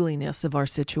ugliness of our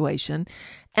situation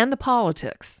and the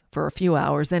politics for a few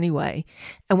hours anyway.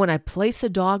 And when I place a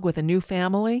dog with a new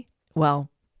family, well,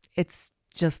 it's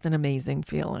just an amazing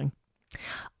feeling.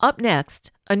 Up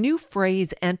next, a new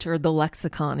phrase entered the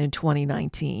lexicon in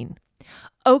 2019.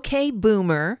 Okay,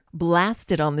 boomer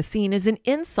blasted on the scene as an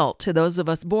insult to those of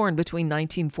us born between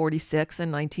 1946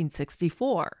 and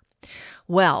 1964.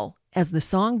 Well, as the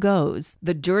song goes,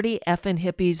 the dirty effing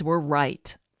hippies were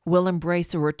right. We'll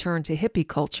embrace a return to hippie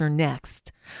culture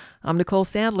next. I'm Nicole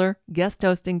Sandler, guest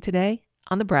hosting today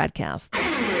on the BradCast.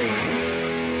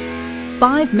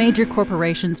 5 major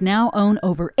corporations now own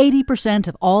over 80%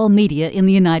 of all media in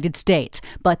the United States,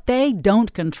 but they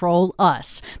don't control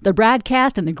us. The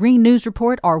BradCast and the Green News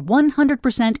Report are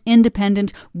 100%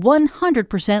 independent,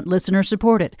 100%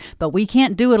 listener-supported. But we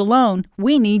can't do it alone.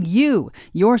 We need you.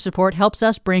 Your support helps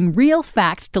us bring real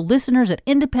facts to listeners at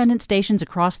independent stations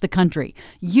across the country.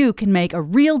 You can make a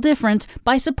real difference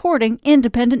by supporting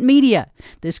independent media.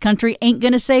 This country ain't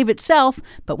going to save itself,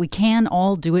 but we can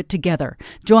all do it together.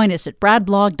 Join us at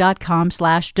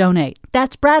bradblog.com/donate.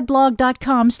 That's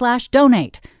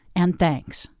bradblog.com/donate. And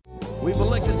thanks. We've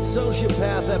elected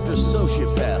sociopath after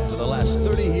sociopath for the last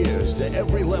 30 years to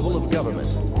every level of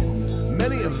government.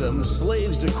 Many of them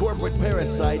slaves to corporate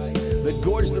parasites that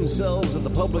gorge themselves at the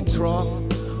public trough,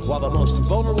 while the most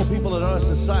vulnerable people in our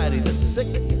society, the sick,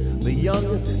 the young,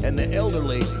 and the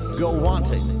elderly, go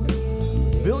wanting.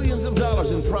 Billions of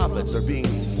dollars in profits are being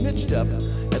snitched up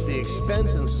at the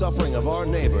expense and suffering of our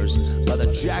neighbors by the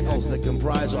jackals that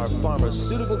comprise our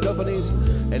pharmaceutical companies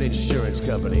and insurance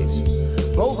companies,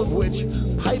 both of which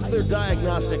pipe their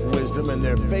diagnostic wisdom and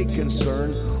their fake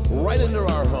concern right into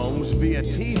our homes via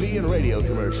TV and radio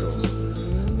commercials.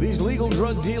 These legal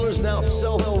drug dealers now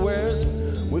sell their wares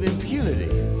with impunity,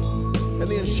 and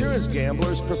the insurance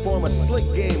gamblers perform a slick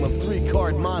game of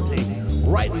 3-card Monte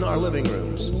right in our living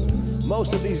rooms.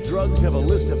 Most of these drugs have a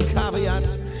list of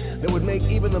caveats that would make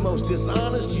even the most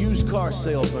dishonest used car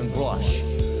salesman blush.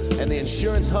 And the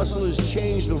insurance hustlers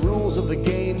change the rules of the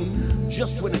game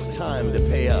just when it's time to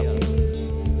pay up.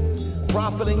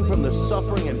 Profiting from the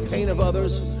suffering and pain of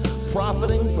others,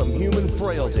 profiting from human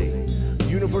frailty.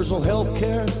 Universal health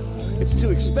care? It's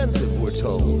too expensive, we're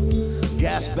told.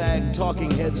 Gas bag talking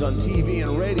heads on TV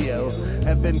and radio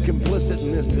have been complicit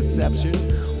in this deception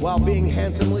while being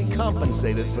handsomely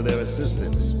compensated for their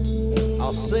assistance.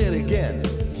 I'll say it again.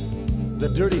 The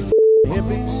dirty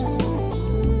hippies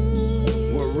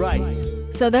were right.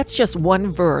 So that's just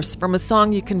one verse from a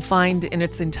song you can find in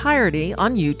its entirety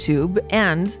on YouTube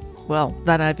and, well,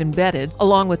 that I've embedded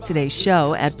along with today's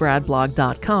show at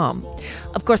bradblog.com.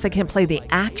 Of course, I can't play the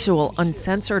actual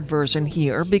uncensored version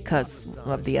here because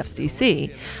of the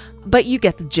FCC, but you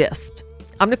get the gist.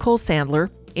 I'm Nicole Sandler,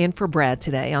 in for Brad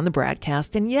today on the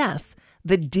BradCast, and yes,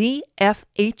 the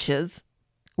DFHs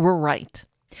were right.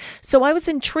 So I was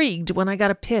intrigued when I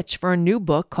got a pitch for a new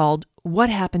book called What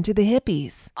Happened to the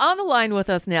Hippies? On the line with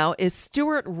us now is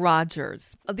Stewart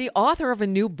Rogers, the author of a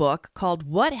new book called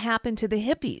What Happened to the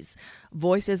Hippies?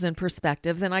 Voices and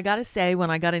Perspectives. And I got to say, when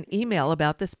I got an email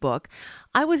about this book,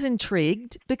 I was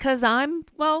intrigued because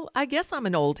I guess I'm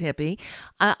an old hippie.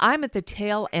 I'm at the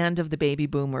tail end of the baby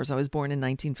boomers. I was born in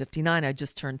 1959. I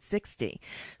just turned 60.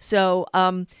 So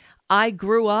I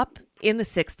grew up in the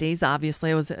 60s.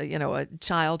 Obviously, I was a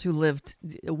child who lived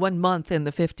 1 month in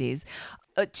the 50s.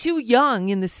 Too young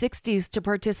in the 60s to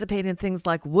participate in things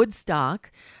like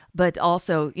Woodstock, but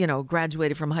also,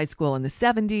 graduated from high school in the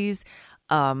 70s.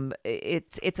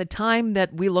 It's a time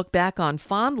that we look back on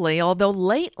fondly, although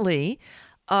lately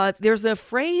there's a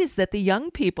phrase that the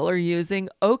young people are using,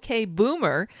 okay,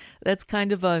 boomer, that's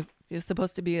kind of it's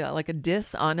supposed to be like a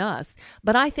diss on us.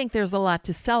 But I think there's a lot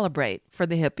to celebrate for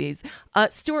the hippies.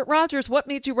 Stewart Rogers, what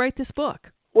made you write this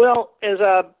book? Well, as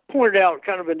I pointed out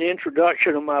kind of in the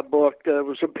introduction of my book, there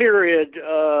was a period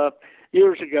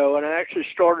years ago, and I actually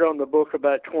started on the book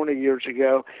about 20 years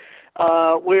ago,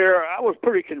 where I was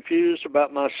pretty confused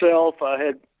about myself. I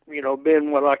had,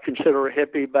 been what I consider a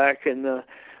hippie back in the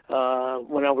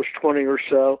when I was 20 or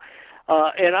so,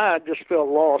 and I just felt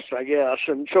lost, I guess.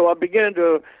 And so I began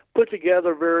to put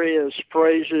together various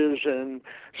phrases and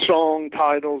song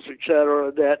titles, etc.,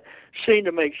 that seemed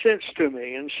to make sense to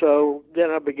me. And so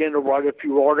then I began to write a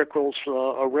few articles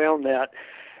around that.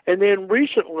 And then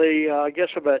recently, I guess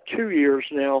about 2 years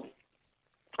now,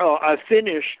 I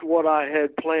finished what I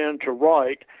had planned to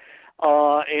write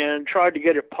and tried to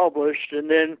get it published. And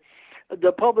then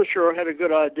the publisher had a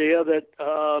good idea that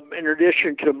in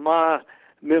addition to my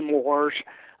memoirs,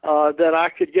 that I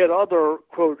could get other,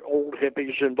 quote, old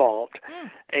hippies involved.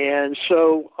 And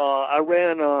so I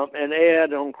ran an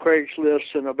ad on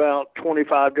Craigslist in about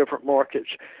 25 different markets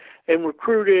and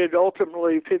recruited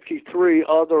ultimately 53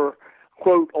 other,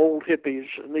 quote, old hippies.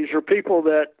 And these are people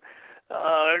that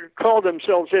called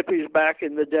themselves hippies back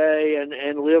in the day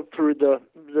and lived through the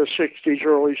 60s,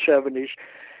 early 70s,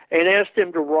 and asked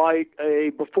them to write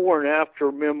a before and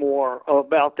after memoir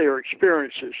about their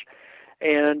experiences.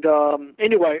 And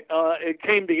anyway, it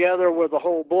came together with a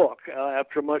whole book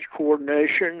after much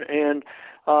coordination. And,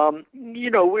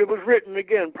 it was written,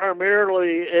 again,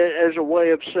 primarily as a way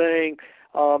of saying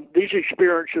these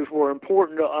experiences were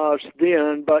important to us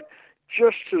then, but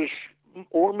just as,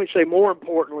 or let me say more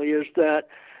importantly, is that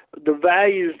the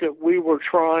values that we were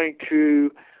trying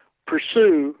to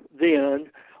pursue then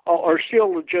are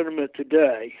still legitimate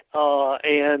today,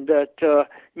 and that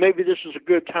maybe this is a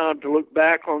good time to look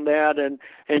back on that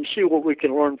and see what we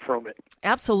can learn from it.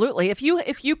 Absolutely. If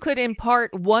you could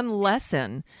impart one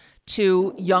lesson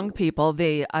to young people,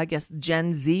 I guess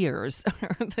Gen Zers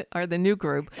are the new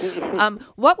group,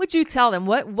 what would you tell them?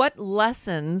 What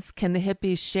lessons can the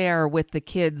hippies share with the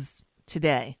kids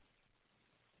today?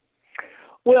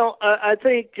 Well, I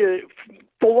think,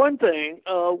 for one thing,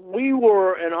 we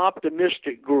were an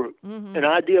optimistic group, an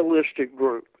idealistic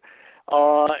group.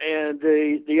 And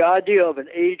the idea of an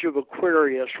age of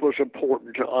Aquarius was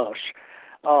important to us.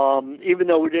 Even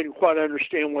though we didn't quite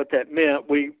understand what that meant,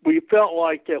 we felt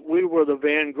like that we were the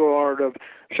vanguard of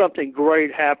something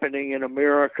great happening in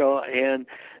America and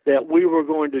that we were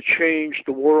going to change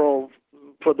the world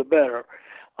for the better.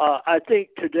 I think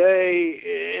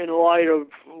today, in light of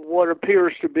what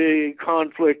appears to be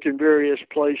conflict in various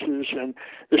places and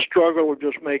the struggle of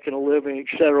just making a living,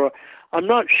 etc., I'm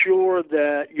not sure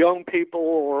that young people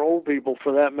or old people,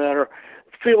 for that matter,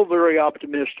 feel very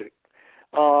optimistic.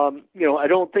 I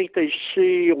don't think they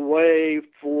see a way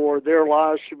for their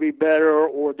lives to be better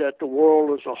or that the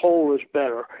world as a whole is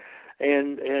better.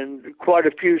 and quite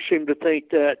a few seem to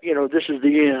think that, this is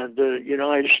the end. The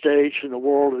United States and the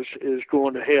world is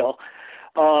going to hell.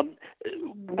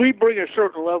 We bring a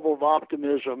certain level of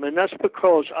optimism, and that's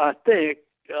because I think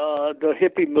the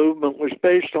hippie movement was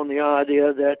based on the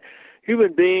idea that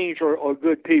human beings are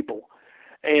good people,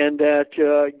 and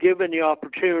that given the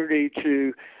opportunity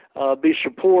to be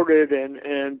supported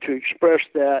and to express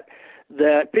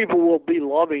that people will be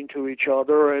loving to each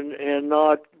other and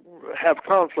not have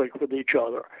conflict with each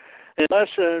other. And the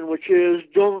lesson, which is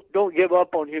don't give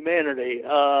up on humanity.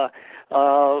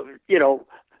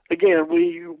 Again,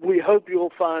 we hope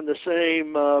you'll find the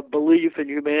same belief in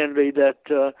humanity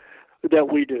that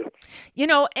we do.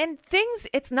 And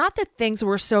it's not that things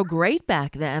were so great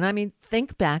back then. I mean,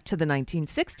 think back to the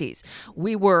 1960s.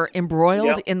 We were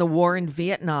embroiled in the war in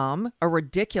Vietnam, a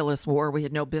ridiculous war we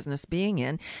had no business being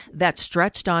in, that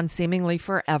stretched on seemingly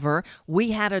forever.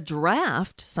 We had a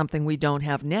draft, something we don't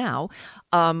have now.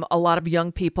 A lot of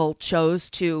young people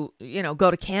chose to, go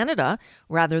to Canada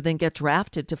rather than get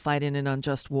drafted to fight in an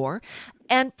unjust war.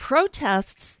 And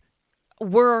protests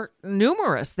were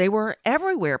numerous. They were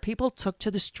everywhere. People took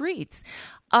to the streets.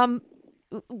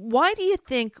 Why do you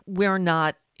think we're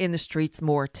not in the streets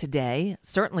more today?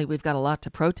 Certainly, we've got a lot to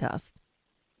protest.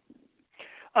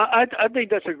 I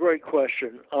think that's a great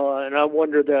question, and I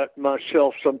wonder that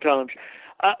myself sometimes.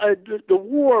 The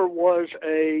war was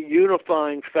a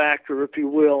unifying factor, if you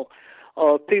will,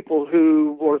 of people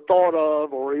who were thought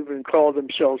of or even called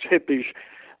themselves hippies.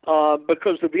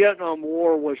 Because the Vietnam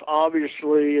War was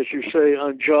obviously, as you say,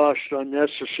 unjust,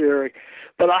 unnecessary.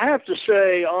 But I have to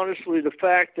say, honestly, the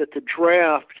fact that the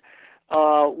draft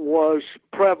was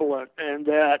prevalent and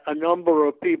that a number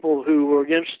of people who were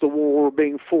against the war were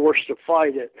being forced to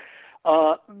fight it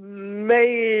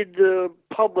made the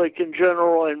public in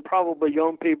general, and probably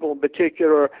young people in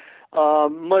particular,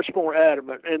 much more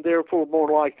adamant and therefore more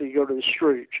likely to go to the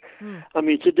streets. I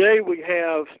mean, today we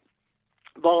have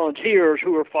volunteers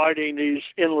who are fighting these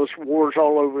endless wars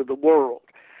all over the world,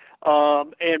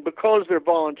 and because they're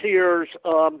volunteers,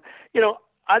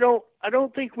 I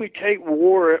don't think we take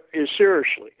war as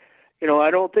seriously.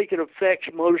 I don't think it affects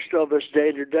most of us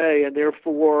day to day, and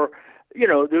therefore,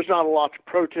 there's not a lot to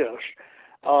protest.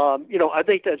 I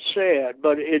think that's sad,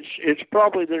 but it's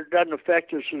probably that it doesn't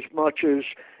affect us as much as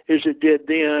it did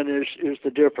then is the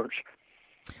difference.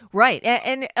 Right.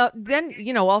 And then,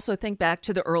 also think back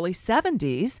to the early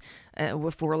 70s,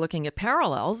 if we're looking at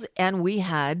parallels, and we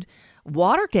had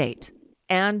Watergate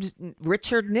and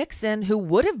Richard Nixon, who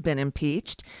would have been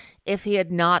impeached if he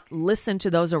had not listened to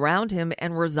those around him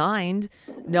and resigned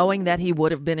knowing that he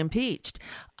would have been impeached.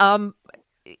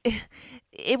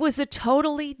 It was a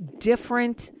totally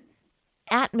different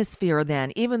atmosphere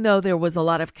then, even though there was a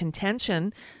lot of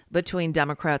contention between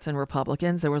Democrats and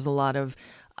Republicans. There was a lot of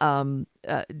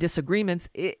disagreements.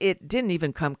 It didn't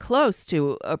even come close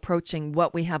to approaching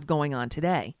what we have going on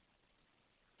today.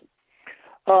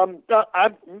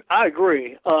 I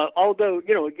agree. Although,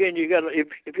 again, you got to,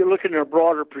 if you're looking at a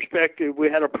broader perspective, we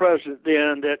had a president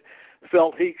then that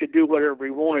felt he could do whatever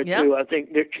he wanted to. I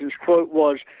think Nixon's quote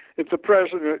was, "If the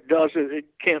president does it, it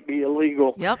can't be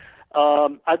illegal." Yep.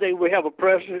 I think we have a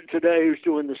president today who's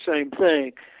doing the same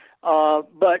thing.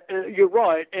 But you're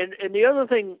right. And the other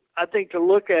thing I think to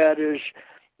look at is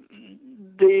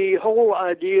the whole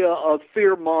idea of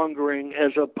fear-mongering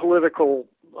as a political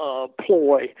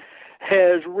ploy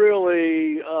has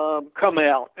really come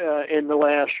out in the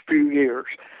last few years.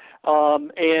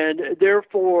 And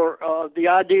therefore, the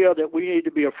idea that we need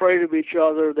to be afraid of each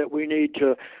other, that we need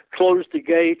to close the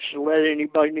gates and let any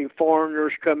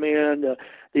foreigners come in,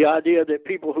 the idea that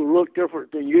people who look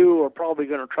different than you are probably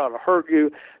going to try to hurt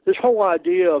you, this whole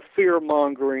idea of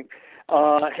fear-mongering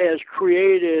has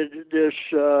created this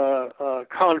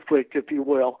conflict, if you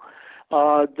will,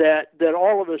 that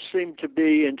all of us seem to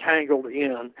be entangled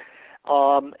in.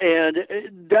 And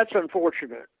that's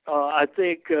unfortunate. I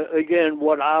think, again,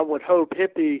 what I would hope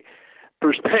hippie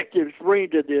perspectives bring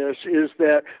to this is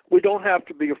that we don't have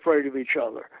to be afraid of each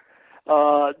other,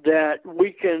 that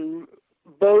we can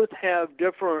both have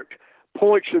different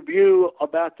points of view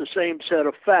about the same set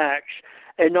of facts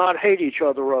and not hate each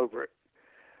other over it.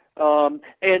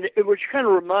 And which kind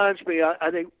of reminds me, I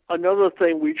think another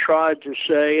thing we tried to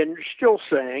say and still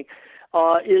saying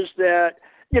is that,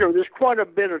 there's quite a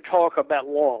bit of talk about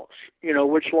laws,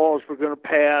 which laws we're going to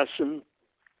pass and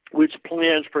which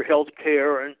plans for health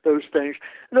care and those things.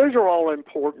 And those are all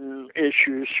important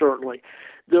issues, certainly.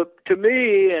 To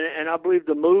me, and I believe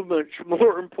the movement's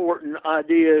more important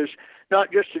idea is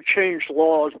not just to change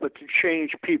laws, but to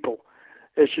change people.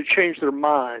 It's to change their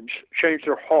minds, change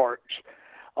their hearts.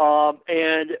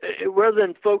 And rather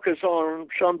than focus on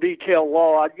some detailed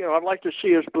law, I'd like to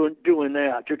see us doing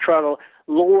that to try to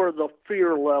lower the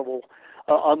fear level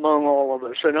among all of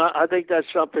us. And I think that's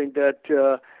something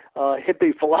that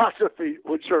hippie philosophy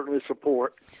would certainly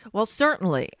support. Well,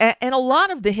 certainly. And a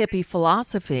lot of the hippie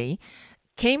philosophy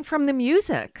came from the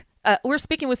music. We're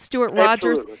speaking with Stewart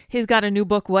Rogers. Absolutely. He's got a new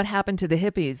book, What Happened to the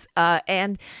Hippies?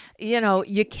 And,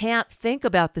 you can't think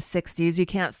about the 60s. You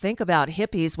can't think about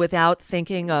hippies without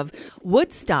thinking of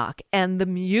Woodstock and the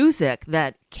music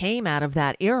that came out of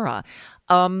that era.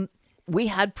 We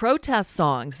had protest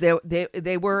songs.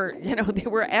 They were, they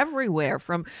were everywhere,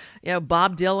 from,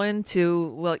 Bob Dylan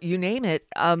to, well, you name it.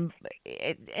 And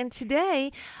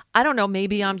today, I don't know,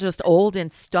 maybe I'm just old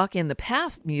and stuck in the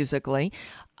past musically,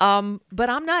 but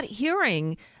I'm not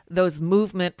hearing those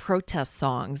movement protest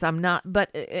songs. I'm not,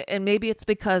 and maybe it's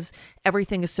because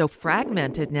everything is so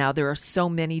fragmented now. There are so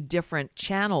many different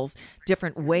channels,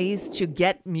 different ways to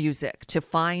get music, to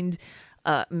find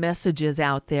messages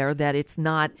out there, that it's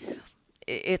not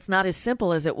as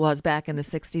simple as it was back in the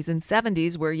 60s and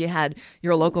 70s, where you had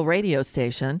your local radio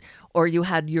station, or you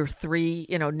had your 3,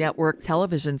 network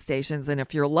television stations, and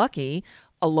if you're lucky,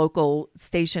 a local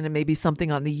station and maybe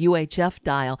something on the UHF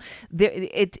dial.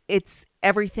 It's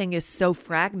everything is so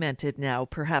fragmented now.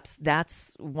 Perhaps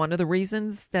that's one of the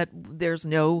reasons that there's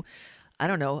no, I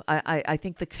don't know, I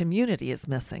think the community is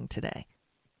missing today.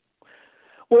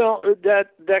 Well,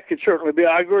 that could certainly be.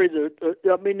 I agree that,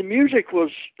 the music was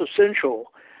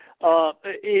essential.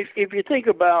 If you think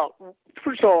about,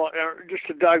 first of all, just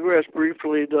to digress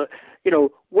briefly,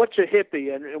 what's a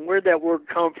hippie and where'd that word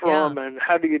come from, and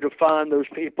how do you define those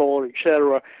people, et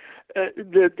cetera.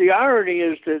 The irony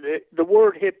is that the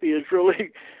word hippie is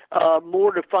really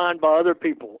more defined by other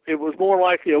people. It was more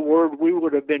likely a word we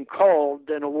would have been called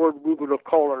than a word we would have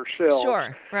called ourselves.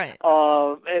 Sure, right.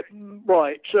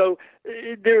 Right. So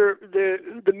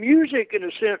the music, in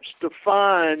a sense,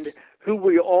 defined who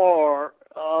we are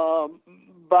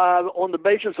on the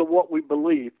basis of what we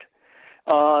believed.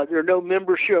 There are no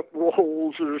membership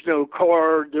rolls. There's no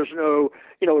card. There's no,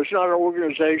 it's not an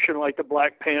organization like the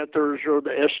Black Panthers or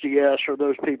the SDS or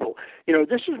those people.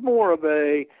 This is more of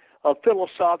a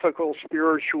philosophical,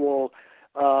 spiritual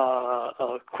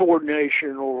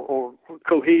coordination or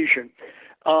cohesion.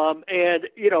 And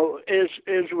as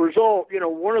a result,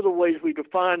 one of the ways we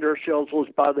defined ourselves was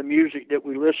by the music that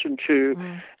we listened to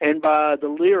and by the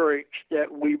lyrics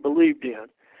that we believed in.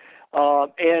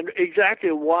 And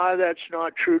exactly why that's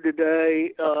not true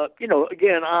today,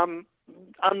 again, I'm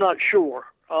not sure.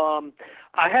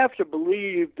 I have to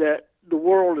believe that the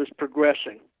world is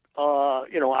progressing.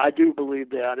 I do believe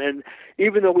that. And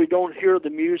even though we don't hear the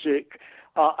music,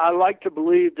 I like to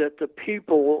believe that the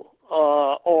people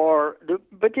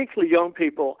particularly young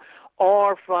people,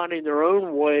 are finding their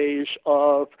own ways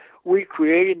of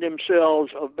recreating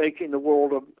themselves, of making the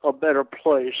world a better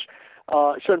place.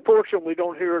 It's unfortunate we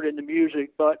don't hear it in the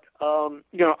music, but, I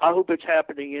hope it's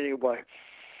happening anyway.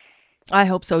 I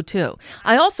hope so, too.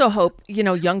 I also hope,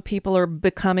 young people are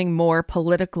becoming more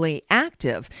politically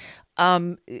active.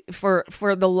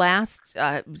 For the last,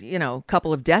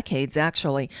 couple of decades,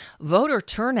 actually, voter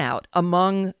turnout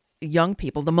among young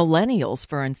people, the millennials,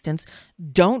 for instance,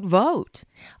 don't vote.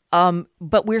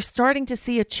 But we're starting to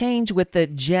see a change with the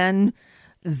Gen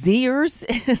Zers.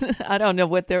 I don't know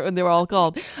what they're all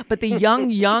called, but the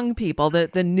young people,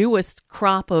 the newest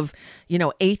crop of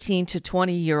 18 to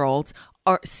 20-year-olds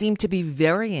seem to be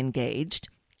very engaged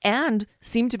and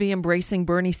seem to be embracing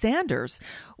Bernie Sanders,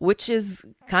 which is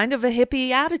kind of a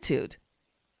hippie attitude.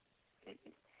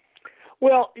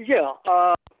 Well, yeah.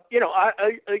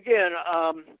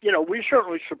 We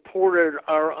certainly supported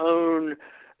our own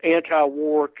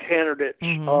anti-war candidates,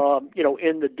 in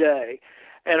the day.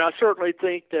 And I certainly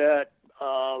think that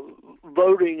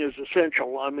voting is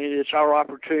essential. I mean, it's our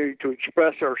opportunity to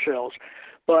express ourselves.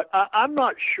 But I'm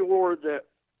not sure that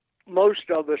most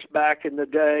of us back in the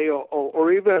day,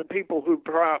 or even people who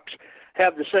perhaps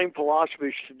have the same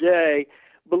philosophies today,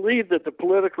 believe that the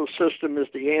political system is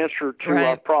the answer to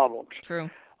our problems. True.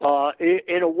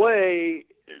 In a way,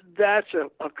 that's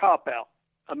a cop-out.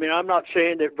 I mean, I'm not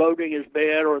saying that voting is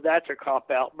bad or that's a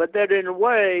cop-out, but that in a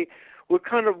way, we're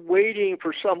kind of waiting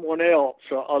for someone else,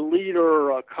 a leader,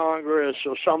 a Congress,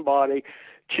 or somebody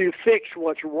to fix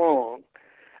what's wrong.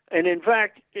 And in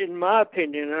fact, in my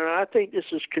opinion, and I think this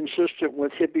is consistent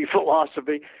with hippie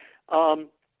philosophy,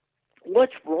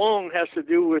 what's wrong has to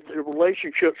do with the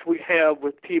relationships we have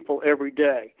with people every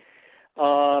day.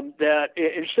 That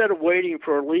instead of waiting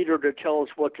for a leader to tell us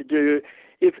what to do,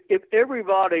 if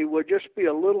everybody would just be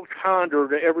a little kinder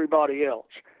to everybody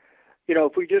else,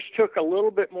 if we just took a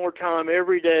little bit more time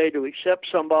every day to accept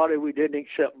somebody we didn't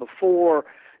accept before,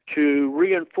 to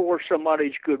reinforce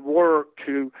somebody's good work,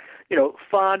 to,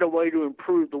 find a way to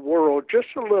improve the world just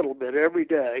a little bit every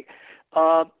day,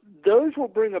 those will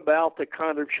bring about the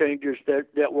kind of changes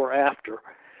that we're after.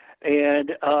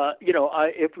 And,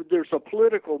 if there's a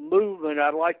political movement,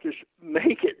 I'd like to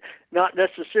make it not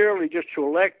necessarily just to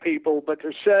elect people, but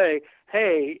to say,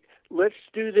 hey, let's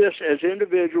do this as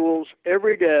individuals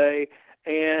every day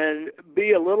and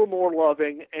be a little more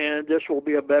loving, and this will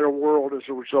be a better world as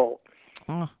a result.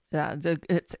 Oh, yeah,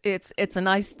 it's a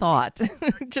nice thought.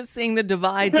 Just seeing the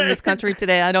divides in this country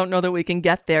today, I don't know that we can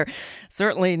get there.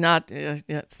 Certainly not,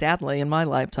 sadly, in my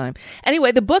lifetime.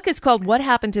 Anyway, the book is called What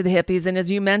Happened to the Hippies, and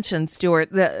as you mentioned, Stewart,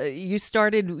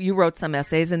 you wrote some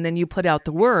essays, and then you put out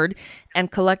the word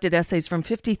and collected essays from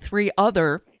 53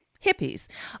 other hippies.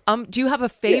 Do you have a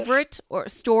favorite or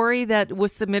story that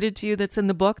was submitted to you that's in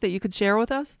the book that you could share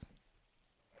with us?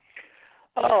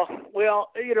 Oh,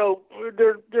 well,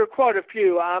 there are quite a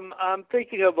few. I'm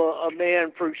thinking of a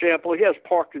man, for example. He has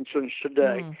Parkinson's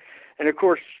today. And, of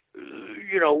course,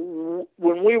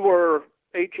 when we were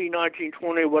 18, 19,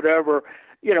 20, whatever,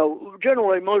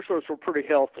 generally most of us were pretty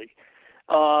healthy.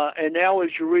 And now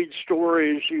as you read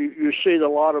stories, you see that a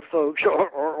lot of folks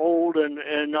are old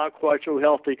and not quite so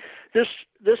healthy.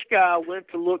 This guy went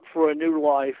to look for a new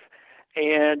life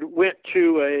and went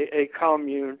to a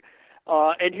commune.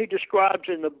 And he describes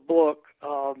in the book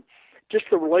just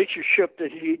the relationship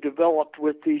that he developed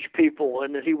with these people,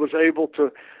 and that he was able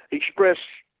to express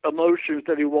emotions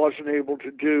that he wasn't able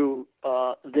to do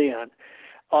then.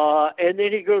 And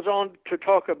then he goes on to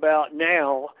talk about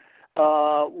now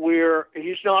where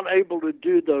he's not able to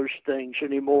do those things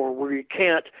anymore, where he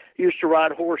used to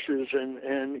ride horses,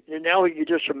 and now he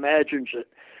just imagines it.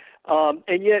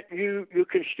 And yet you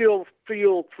can still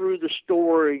feel through the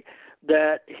story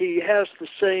that he has the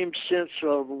same sense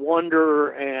of wonder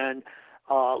and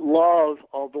love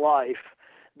of life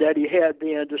that he had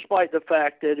then, despite the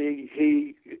fact that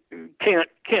he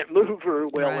can't move very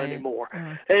well anymore.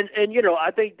 And I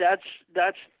think that's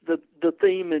the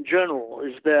theme in general,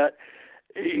 is that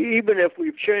even if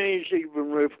we've changed,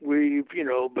 even if we've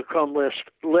become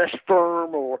less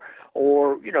firm or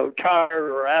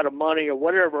tired or out of money or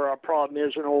whatever our problem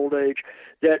is in old age,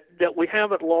 that we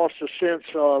haven't lost a sense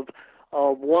of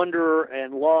wonder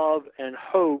and love and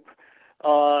hope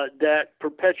that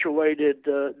perpetuated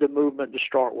the movement to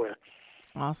start with.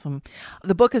 Awesome.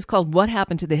 The book is called What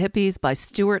Happened to the Hippies by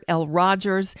Stewart L.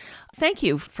 Rogers. Thank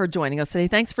you for joining us today.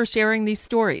 Thanks for sharing these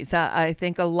stories. I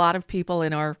think a lot of people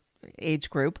in our age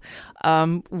group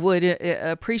would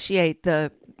appreciate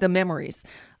the memories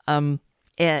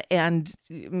and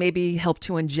maybe help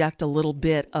to inject a little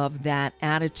bit of that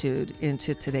attitude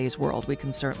into today's world. We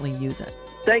can certainly use it.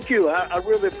 Thank you. I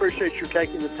really appreciate you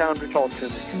taking the time to talk to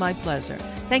me. My pleasure.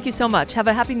 Thank you so much. Have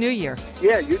a happy New Year.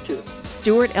 Yeah, you too.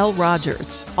 Stewart L.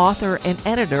 Rogers, author and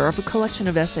editor of a collection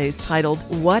of essays titled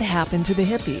What Happened to the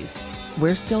Hippies?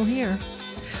 We're Still Here.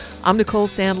 I'm Nicole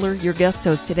Sandler, your guest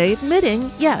host today,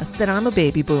 admitting, yes, that I'm a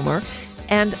baby boomer,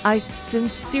 and I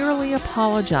sincerely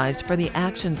apologize for the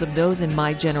actions of those in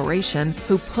my generation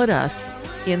who put us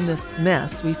in this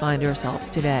mess we find ourselves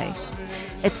today.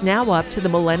 It's now up to the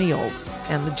millennials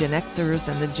and the Gen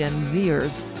Xers and the Gen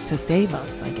Zers to save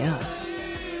us, I guess.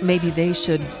 Maybe they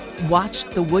should watch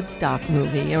the Woodstock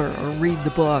movie or read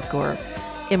the book or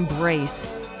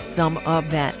embrace some of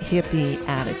that hippie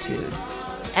attitude.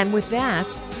 And with that,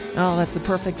 that's a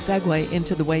perfect segue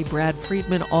into the way Brad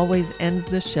Friedman always ends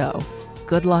the show.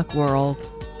 Good luck, world.